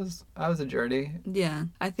right, that was a journey. Yeah,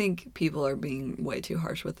 I think people are being way too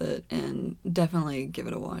harsh with it, and definitely give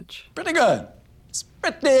it a watch. Pretty good. It's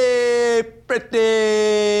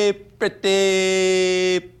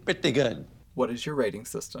pretty good. What is your rating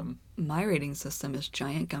system? My rating system is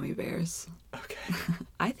giant gummy bears. Okay.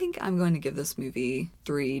 I think I'm going to give this movie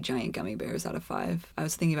 3 giant gummy bears out of 5. I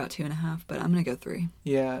was thinking about 2.5, but I'm going to go 3.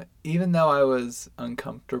 Yeah, even though I was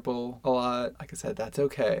uncomfortable a lot, like I said, that's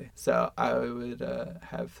okay. So I would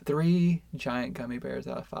have 3 giant gummy bears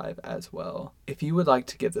out of 5 as well. If you would like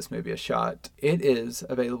to give this movie a shot, it is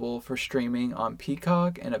available for streaming on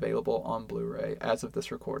Peacock and available on Blu-ray as of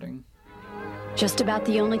this recording. Just about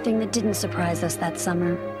the only thing that didn't surprise us that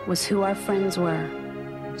summer was who our friends were.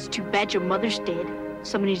 It's too bad your mother's dead.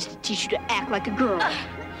 Somebody needs to teach you to act like a girl.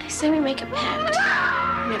 I say we make a pact.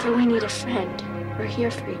 Whenever we need a friend, we're here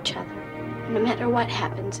for each other. No matter what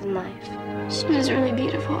happens in life. She was really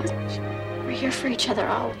beautiful. We're here for each other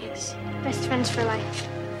always. Best friends for life.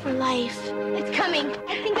 For life. It's coming.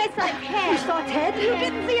 I think I saw its head. You saw its head? You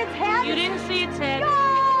didn't see its head? You didn't see its head.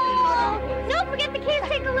 No! Don't forget the kids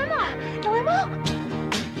take the limo. The limo?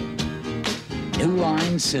 New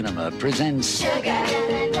Line Cinema presents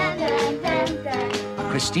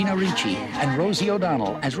Christina Ricci and Rosie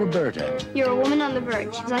O'Donnell as Roberta. You're a woman on the verge.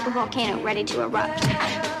 It's like a volcano ready to erupt.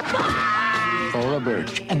 Thora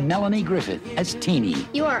Birch and Melanie Griffith as Teenie.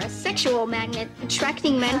 You are a sexual magnet,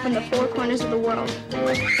 attracting men from the 4 corners of the world.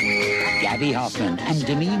 Gabby Hoffman and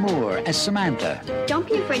Demi Moore as Samantha. Don't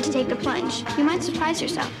be afraid to take the plunge. You might surprise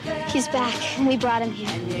yourself. He's back, and we brought him here.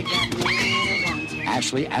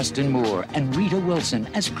 Ashley Aston Moore and Rita Wilson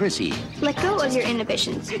as Chrissy. Let go of your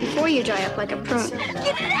inhibitions before you dry up like a prune.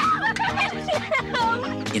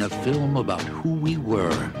 In a film about who we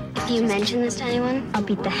were. If you mention this to anyone, I'll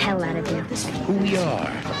beat the hell out of you. Who we are.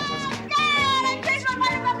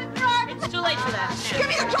 It's too late for that. Give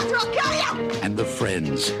me the drugs or I'll kill you! And the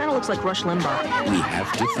friends Kind of looks like Rush Limbaugh. we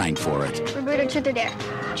have to thank for it. Roberta, truth or dare?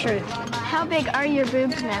 Truth. How big are your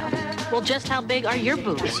boobs now? Well, just how big are your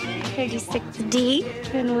boobs? 36 deep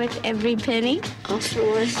and worth every penny. Also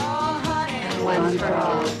worth one for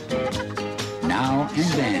all. Now and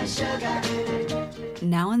Then.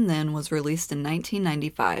 Now and Then was released in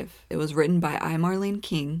 1995. It was written by I. Marlene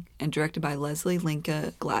King and directed by Leslie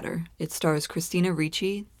Linka Glatter. It stars Christina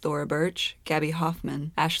Ricci, Thora Birch, Gabby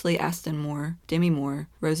Hoffman, Ashley Aston Moore, Demi Moore,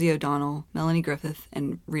 Rosie O'Donnell, Melanie Griffith,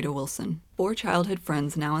 and Rita Wilson. 4 childhood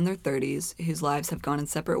friends now in their 30s, whose lives have gone in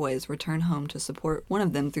separate ways, return home to support one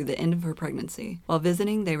of them through the end of her pregnancy. While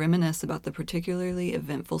visiting, they reminisce about the particularly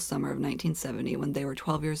eventful summer of 1970 when they were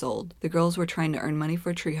 12 years old. The girls were trying to earn money for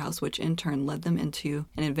a treehouse, which in turn led them into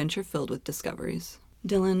an adventure filled with discoveries.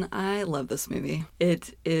 Dylan, I love this movie.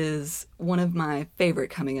 It is one of my favorite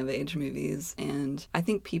coming-of-age movies, and I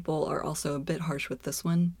think people are also a bit harsh with this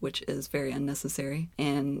one, which is very unnecessary,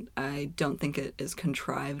 and I don't think it is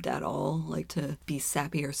contrived at all, like to be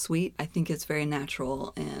sappy or sweet. I think it's very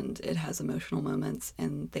natural, and it has emotional moments,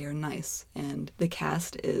 and they are nice, and the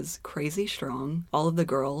cast is crazy strong. All of the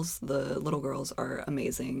girls, the little girls, are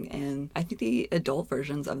amazing, and I think the adult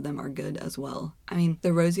versions of them are good as well. I mean,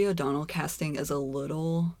 the Rosie O'Donnell casting is a little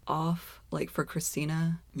off like for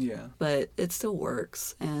Christina, Yeah. but it still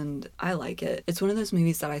works and I like it. It's one of those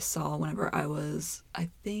movies that I saw whenever I was, I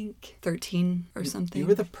think, 13 or something. You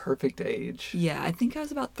were the perfect age. Yeah, I think I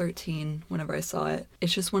was about 13 whenever I saw it.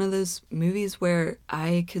 It's just one of those movies where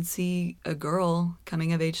I could see a girl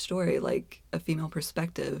coming of age story, like a female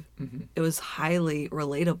perspective. Mm-hmm. It was highly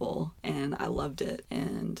relatable and I loved it.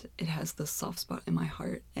 And it has this soft spot in my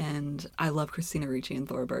heart. And I love Christina Ricci and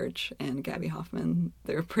Thora Birch and Gabby Hoffman.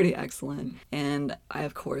 They're pretty excellent. And I,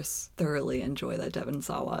 of course, thoroughly enjoy that Devon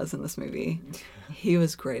Sawa is in this movie. He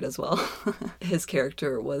was great as well. His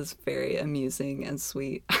character was very amusing and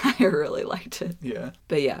sweet. I really liked it. Yeah.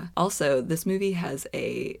 But yeah, also this movie has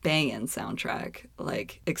a bangin' soundtrack,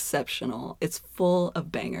 like exceptional. It's full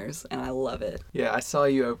of bangers and I love it. Yeah, I saw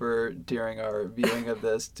you over during our viewing of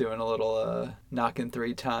this doing a little knocking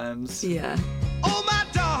 3 times. Yeah. Oh, my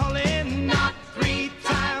darling, knock 3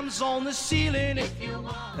 times on the ceiling if you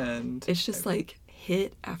want. And it's just like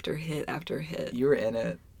hit after hit after hit. You were in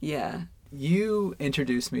it. Yeah. You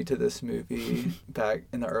introduced me to this movie back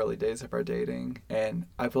in the early days of our dating, and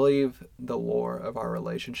I believe the lore of our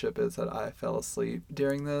relationship is that I fell asleep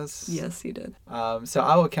during this. Yes, you did. So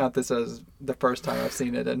I will count this as the first time I've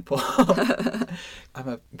seen it in full. I'm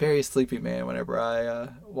a very sleepy man whenever I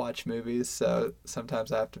watch movies, so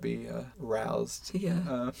sometimes I have to be roused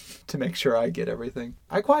to make sure I get everything.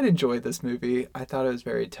 I quite enjoyed this movie. I thought it was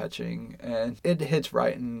very touching, and it hits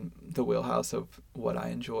right in the wheelhouse of what I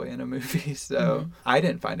enjoy in a movie, so I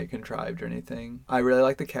didn't find it contrived or anything. I really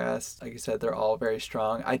like the cast. Like you said, they're all very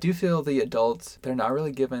strong. I do feel the adults, they're not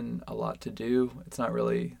really given a lot to do. It's not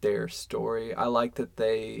really their story. I like that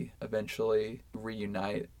they eventually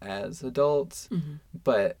reunite as adults,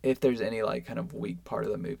 but if there's any like kind of weak part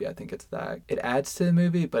of the movie, I think it's that. It adds to the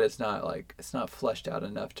movie, but it's not fleshed out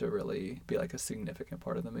enough to really be like a significant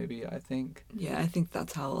part of the movie, I think. Yeah, I think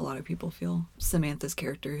that's how a lot of people feel. Samantha's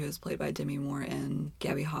character, who is played by Demi Moore, and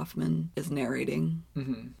Gabby Hoffman is narrating.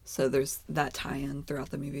 So there's that tie-in throughout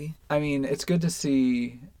the movie. I mean, it's good to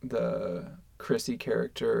see the Chrissy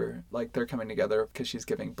character, like they're coming together because she's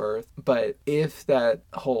giving birth. But if that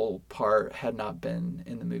whole part had not been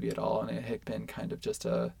in the movie at all and it had been kind of just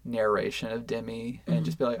a narration of Demi and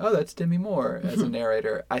just be like, oh, that's Demi Moore as a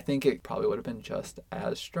narrator, I think it probably would have been just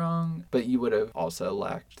as strong, but you would have also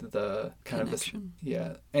lacked the kind connection.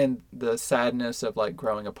 And the sadness of like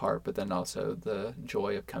growing apart, but then also the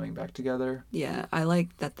joy of coming back together. Yeah, I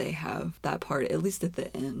like that they have that part, at least at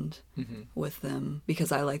the end, with them,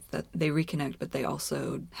 because I like that they reconnect, but they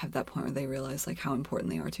also have that point where they realize like how important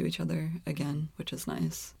they are to each other again, which is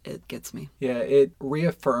nice. It gets me. Yeah, it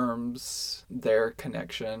reaffirms their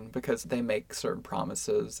connection because they make certain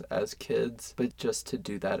promises as kids, but just to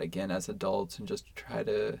do that again as adults and just try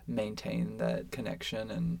to maintain that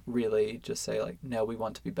connection and really just say like, no, we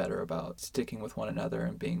want to be better about sticking with one another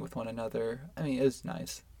and being with one another. I mean, it's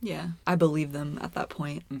nice. Yeah, I believe them at that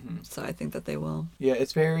point, so I think that they will. Yeah,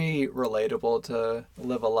 it's very relatable to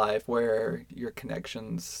live a life where your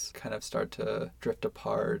connections kind of start to drift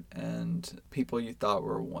apart and people you thought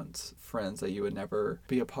were once friends that you would never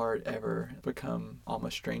be apart ever become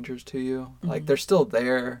almost strangers to you. Like they're still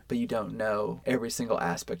there, but you don't know every single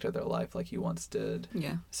aspect of their life like you once did.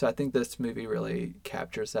 Yeah. So I think this movie really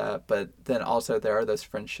captures that, but then also there are those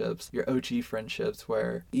friendships, your OG friendships,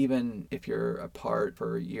 where even if you're apart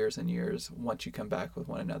for years and years, once you come back with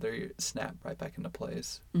one another, you snap right back into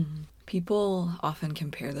place. People often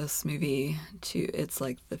compare this movie to, it's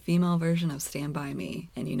like the female version of Stand By Me.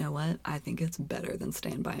 And you know what? I think it's better than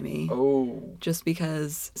Stand By Me. Oh. Just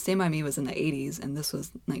because Stand By Me was in the 80s and this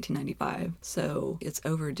was 1995. So it's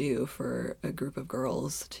overdue for a group of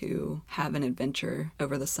girls to have an adventure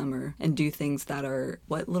over the summer and do things that are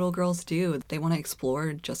what little girls do. They want to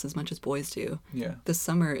explore just as much as boys do. Yeah. This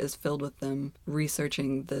summer is filled with them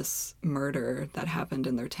researching this murder that happened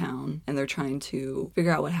in their town. And they're trying to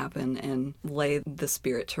figure out what happened and lay the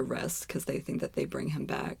spirit to rest because they think that they bring him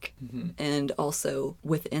back. And also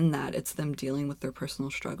within that, it's them dealing with their personal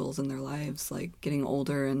struggles in their lives, like getting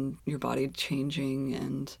older and your body changing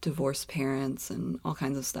and divorced parents and all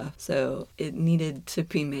kinds of stuff. So it needed to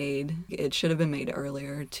be made. It should have been made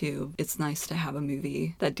earlier too. It's nice to have a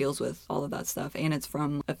movie that deals with all of that stuff, and it's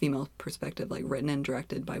from a female perspective, like written and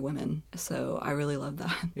directed by women. So I really love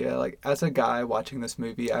that. Yeah, like as a guy watching this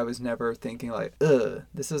movie, I was never thinking like, ugh,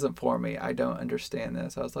 this isn't for me. I don't understand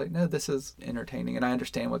this. I was like, no, this is entertaining and I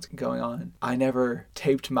understand what's going on. I never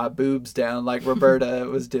taped my boobs down like Roberta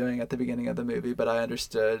was doing at the beginning of the movie, but I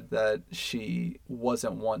understood that she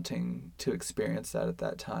wasn't wanting to experience that at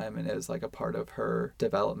that time, and it was like a part of her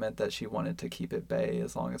development that she wanted to keep at bay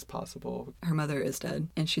as long as possible. Her mother is dead,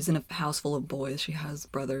 and she's in a house full of boys. She has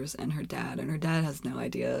brothers and her dad has no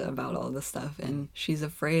idea about all this stuff, and she's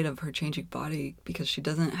afraid of her changing body because she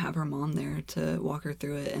doesn't have her mom there to walk her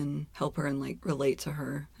through it and help her and like relate to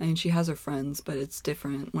her. I mean, she has her friends, but it's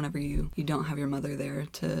different whenever you don't have your mother there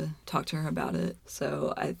to talk to her about it.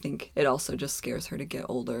 So I think it also just scares her to get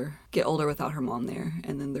older without her mom there,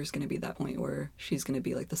 and then there's going to be that point where she's going to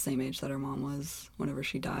be like the same age that her mom was whenever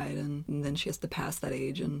she died, and then she has to pass that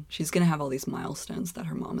age, and she's going to have all these milestones that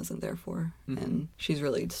her mom isn't there for, and she's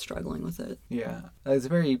really struggling with it. Yeah, it's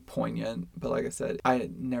very poignant, but like I said, I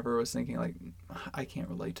never was thinking like, I can't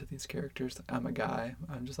relate to these characters. I'm a guy.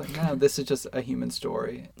 I'm just like, no, this is just a human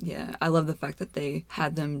story. Yeah, I love the fact that they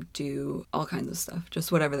had them do all kinds of stuff,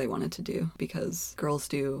 just whatever they wanted to do, because girls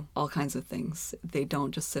do all kinds of things. They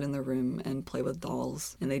don't just sit in their room and play with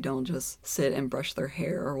dolls, and they don't just sit and brush their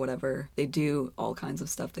hair or whatever. They do all kinds of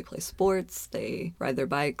stuff. They play sports, they ride their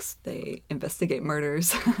bikes, they investigate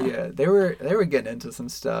murders. Yeah, they were getting into some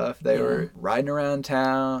stuff. They were riding around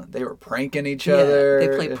town. They were pranking each other.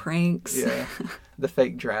 They play pranks. Yeah. The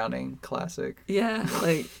fake drowning classic. Yeah,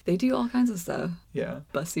 like they do all kinds of stuff. Yeah.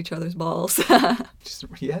 Bust each other's balls.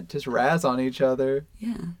 just razz on each other.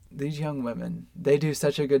 Yeah. These young women, they do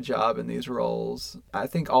such a good job in these roles. I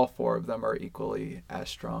think all four of them are equally as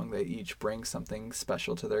strong. They each bring something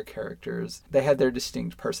special to their characters. They have their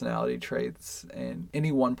distinct personality traits, and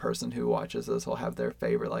any one person who watches this will have their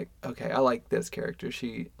favorite, like, okay, I like this character.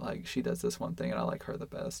 She does this one thing and I like her the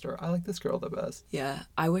best, or I like this girl the best. Yeah,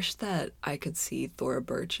 I wish that I could see Thora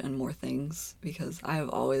Birch in more things, because I have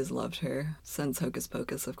always loved her since Hocus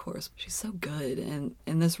Pocus, of course. She's so good, and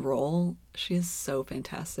in this role, she is so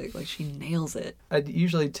fantastic. Like, she nails it. I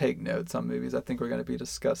usually take notes on movies I think we're going to be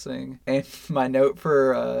discussing, and my note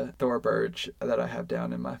for Thora Birch that I have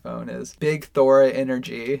down in my phone is big Thora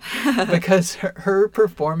energy, because her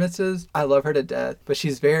performances, I love her to death, but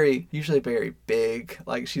she's usually very big.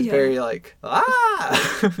 Like, she's very like,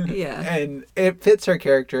 Yeah. And it fits her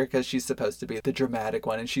character because she's supposed to be the dramatic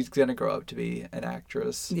one, and she's going to grow up to be an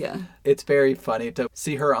actress. Yeah. It's very funny to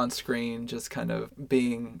see her on screen just kind of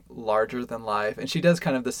being larger than life, and she does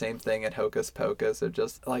kind of the same thing at Hocus Pocus of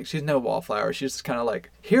just like, she's no wallflower. She's just kind of like,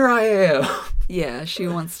 here I am. Yeah, she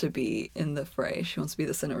wants to be in the fray. She wants to be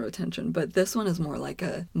the center of attention. But this one is more like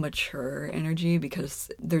a mature energy, because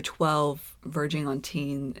they're 12 verging on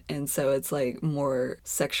teen, and so it's like more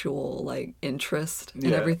sexual like interest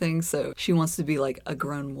in everything. So she wants to be like a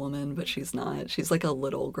grown woman, but she's not. She's like a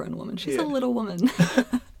little grown woman. She's a little woman.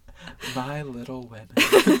 My Little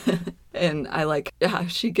Women. And I like how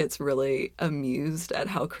she gets really amused at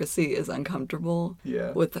how Chrissy is uncomfortable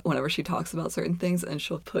with whenever she talks about certain things, and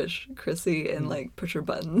she'll push Chrissy and like push her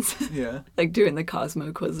buttons. Yeah. Like during the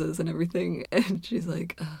Cosmo quizzes and everything. And she's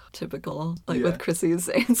like, typical, like with Chrissy's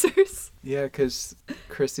answers. Yeah, because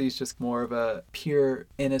Chrissy's just more of a pure,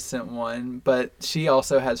 innocent one, but she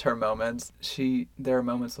also has her moments. There are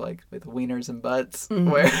moments like with wieners and butts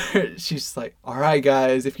where she's like, all right,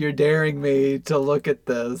 guys, if you're daring me to look at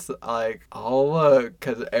this, like, I'll look,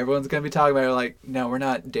 because everyone's going to be talking about it. Like, no, we're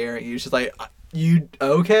not daring you. She's like,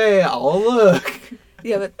 okay, I'll look.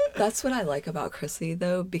 Yeah, but that's what I like about Chrissy,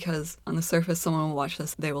 though, because on the surface, someone will watch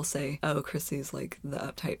this, they will say, oh, Chrissy's like the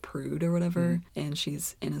uptight prude or whatever, and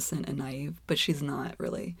she's innocent and naive, but she's not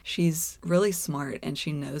really. She's really smart, and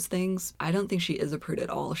she knows things. I don't think she is a prude at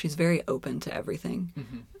all. She's very open to everything.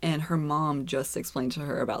 And her mom just explained to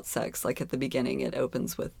her about sex. Like, at the beginning, it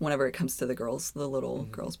opens with, whenever it comes to the girls, the little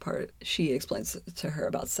girls part, she explains to her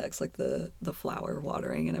about sex, like the flower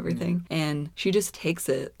watering and everything. And she just takes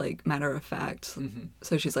it, like, matter of fact.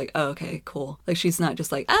 So she's like, oh, okay, cool. Like, she's not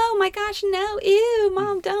just like, oh my gosh, no, ew,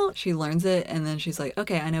 mom, don't. She learns it, and then she's like,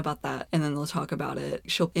 okay, I know about that. And then they'll talk about it.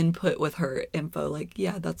 She'll input with her info, like,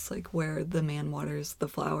 yeah, that's like where the man waters the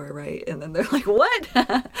flower, right? And then they're like, what?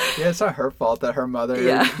 Yeah, it's not her fault that her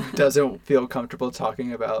mother doesn't feel comfortable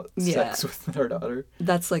talking about sex with her daughter.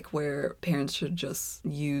 That's like where parents should just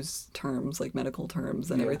use terms, like medical terms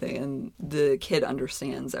and everything, and the kid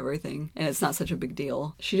understands everything, and it's not such a big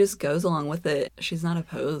deal. She just goes along with it. She's not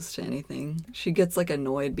opposed to anything. She gets like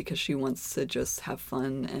annoyed because she wants to just have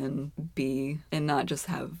fun and not just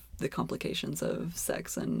have the complications of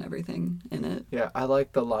sex and everything in it. Yeah, I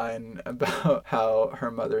like the line about how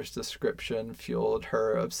her mother's description fueled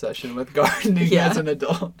her obsession with gardening as an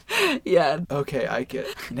adult. Yeah. Okay, I get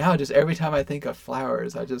now. Just every time I think of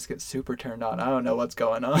flowers, I just get super turned on. I don't know what's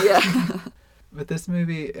going on. Yeah. But this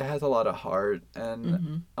movie, it has a lot of heart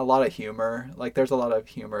and a lot of humor. Like, there's a lot of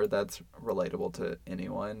humor that's relatable to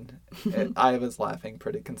anyone. I was laughing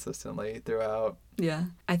pretty consistently throughout. Yeah.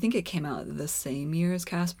 I think it came out the same year as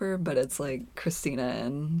Casper, but it's like Christina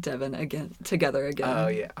and Devin together again. Oh,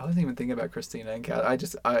 yeah. I wasn't even thinking about Christina and Kat. I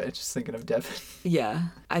was just thinking of Devin. Yeah.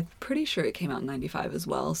 I'm pretty sure it came out in 95 as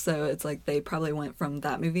well. So it's like they probably went from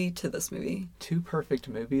that movie to this movie. 2 perfect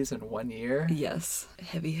movies in 1 year? Yes.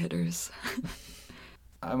 Heavy hitters.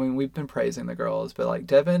 I mean, we've been praising the girls, but like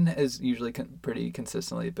Devin has usually pretty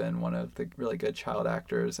consistently been one of the really good child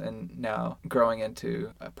actors, and now growing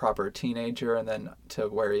into a proper teenager and then to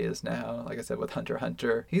where he is now, like I said, with Hunter x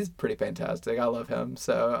Hunter, he's pretty fantastic. I love him.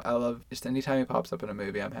 So I love just anytime he pops up in a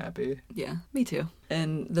movie, I'm happy. Yeah, me too.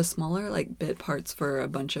 And the smaller like bit parts for a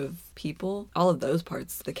bunch of people, all of those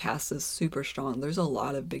parts, the cast is super strong. There's a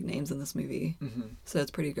lot of big names in this movie. So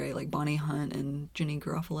it's pretty great. Like Bonnie Hunt and Jenny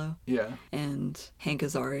Garofalo. Yeah. And Hank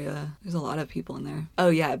Azaria. There's a lot of people in there. Oh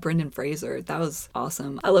yeah, Brendan Fraser. That was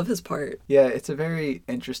awesome. I love his part. Yeah, it's a very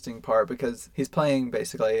interesting part because he's playing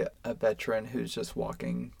basically a veteran who's just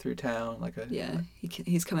walking through town.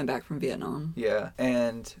 He's coming back from Vietnam. Yeah,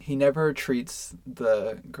 and he never treats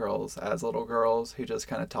the girls as little girls. He just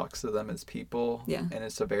kind of talks to them as people. Yeah. And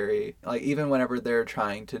it's a very, like, even whenever they're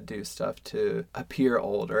trying to do stuff to appear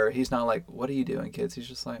older, he's not like, what are you doing, kids? He's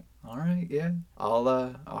just like, all right, yeah, I'll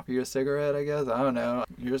offer you a cigarette, I guess. I don't know.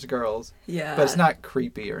 You're just girls. Yeah. But it's not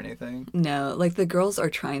creepy or anything. No, like the girls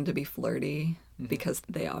are trying to be flirty because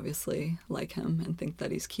they obviously like him and think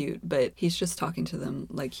that he's cute, but he's just talking to them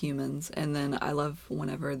like humans. And then I love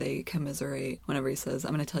whenever they commiserate, whenever he says,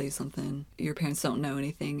 I'm going to tell you something. Your parents don't know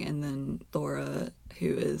anything. And then Thora, who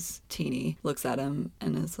is teeny, looks at him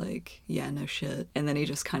and is like, yeah, no shit. And then he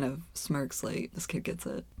just kind of smirks like, this kid gets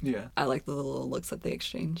it. Yeah. I like the little looks that they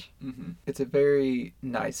exchange. It's a very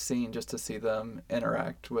nice scene just to see them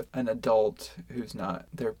interact with an adult who's not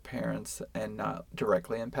their parents and not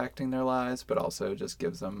directly impacting their lives, but also just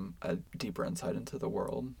gives them a deeper insight into the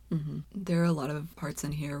world. There are a lot of parts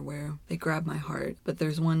in here where they grab my heart, but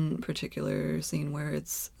there's one particular scene where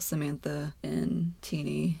it's Samantha and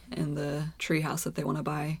Teeny in the treehouse that they want to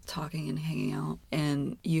buy, talking and hanging out,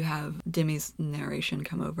 and you have Demi's narration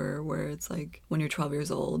come over where it's like, when you're 12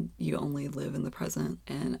 years old, you only live in the present.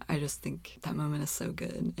 And I just think that moment is so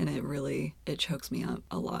good, and it chokes me up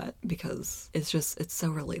a lot because it's so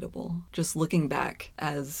relatable. Just looking back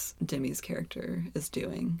as Demi's character is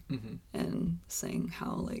doing and saying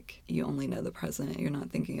how like you only know the present, you're not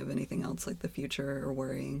thinking of anything else like the future or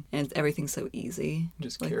worrying, and everything's so easy,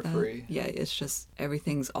 just like carefree. Yeah, it's just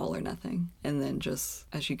everything's all or nothing, and then just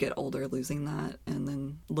as you get older, losing that and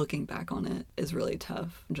then looking back on it is really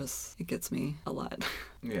tough. It gets me a lot.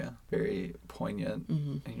 Yeah, very poignant.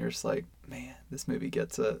 And you're just like, man, this movie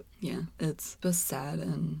gets it. Yeah, it's just sad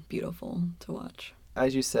and beautiful to watch.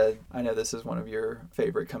 As you said, I know this is one of your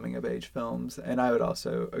favorite coming-of-age films, and I would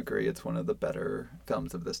also agree it's one of the better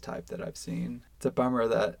films of this type that I've seen. It's a bummer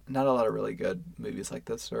that not a lot of really good movies like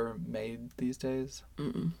this are made these days.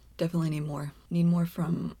 Definitely need more. Need more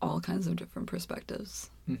from all kinds of different perspectives.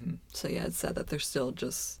 So yeah, it's sad that they're still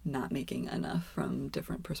just not making enough from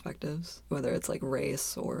different perspectives, whether it's like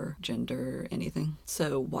race or gender, anything.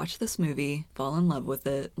 So watch this movie, fall in love with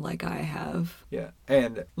it like I have. Yeah,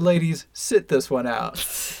 and ladies, sit this one out.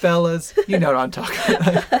 Fellas, you know what I'm talking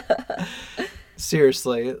about.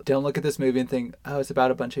 Seriously, don't look at this movie and think, oh, it's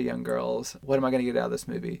about a bunch of young girls. What am I going to get out of this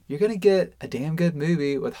movie? You're going to get a damn good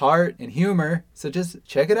movie with heart and humor, so just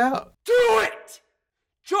check it out. Do it!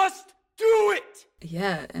 Just do it!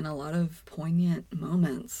 Yeah, and a lot of poignant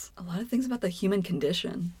moments. A lot of things about the human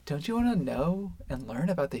condition. Don't you want to know and learn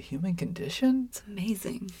about the human condition? It's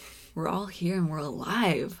amazing. We're all here and we're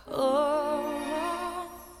alive. Oh,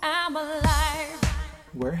 I'm alive.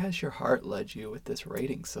 Where has your heart led you with this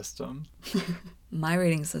rating system? My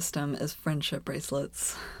rating system is friendship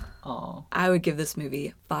bracelets. Aw. I would give this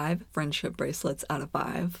movie 5 friendship bracelets out of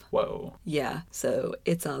 5. Whoa. Yeah, so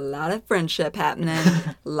it's a lot of friendship happening,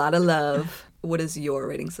 a lot of love. What is your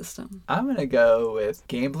rating system? I'm going to go with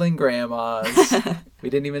Gambling Grandmas.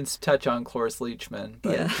 We didn't even touch on Cloris Leachman,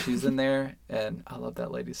 but she's in there, and I love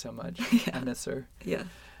that lady so much. I miss her. Yeah.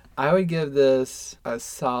 I would give this a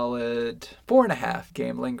solid 4.5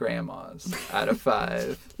 Gambling Grandmas out of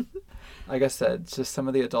 5. Like I said, just some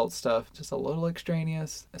of the adult stuff, just a little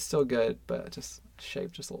extraneous. It's still good, but just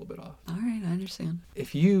shaved just a little bit off. All right, I understand.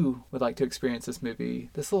 If you would like to experience this movie,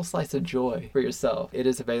 this little slice of joy for yourself, it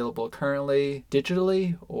is available currently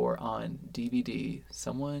digitally or on DVD.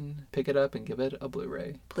 Someone pick it up and give it a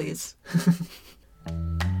Blu-ray. Please.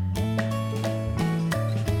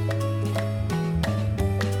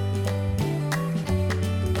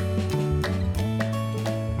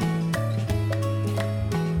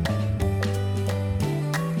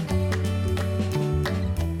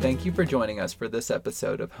 Thank you for joining us for this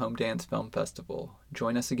episode of Home Dance Film Festival.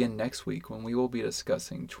 Join us again next week when we will be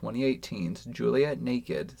discussing 2018's Juliet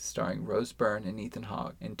Naked, starring Rose Byrne and Ethan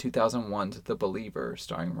Hawke, and 2001's The Believer,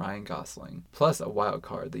 starring Ryan Gosling, plus a wild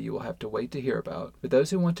card that you will have to wait to hear about. For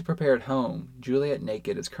those who want to prepare at home, Juliet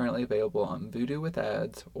Naked is currently available on Vudu with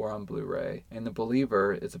ads or on Blu-ray, and The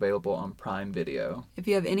Believer is available on Prime Video. If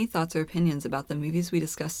you have any thoughts or opinions about the movies we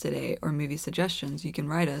discussed today or movie suggestions, you can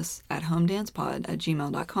write us at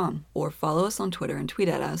homedancepod@gmail.com or follow us on Twitter and tweet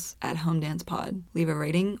at us at homedancepod. Leave a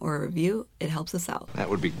rating or a review. It helps us out. That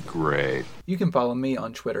would be great. You can follow me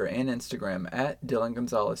on Twitter and Instagram at Dylan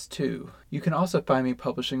Gonzalez 2. You can also find me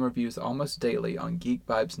publishing reviews almost daily on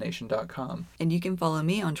geekvibesnation.com. And you can follow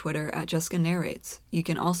me on Twitter at Jessica Narrates. You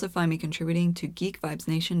can also find me contributing to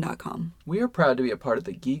geekvibesnation.com. We are proud to be a part of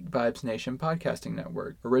the Geek Vibes Nation podcasting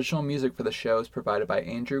network. Original music for the show is provided by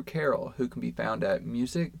Andrew Carroll, who can be found at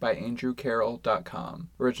musicbyandrewcarroll.com.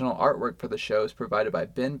 Original artwork for the show is provided by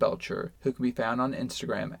Ben Belcher, who can be found on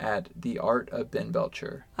Instagram at The Art of Ben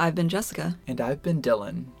Belcher. I've been Jessica. And I've been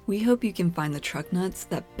Dylan. We hope you can find the truck nuts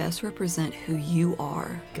that best represent who you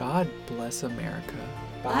are. God bless America.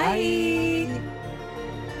 Bye.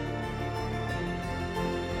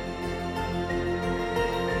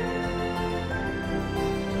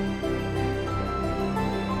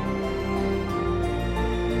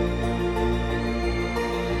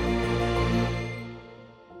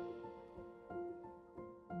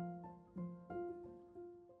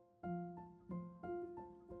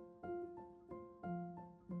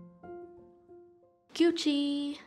 Gucci.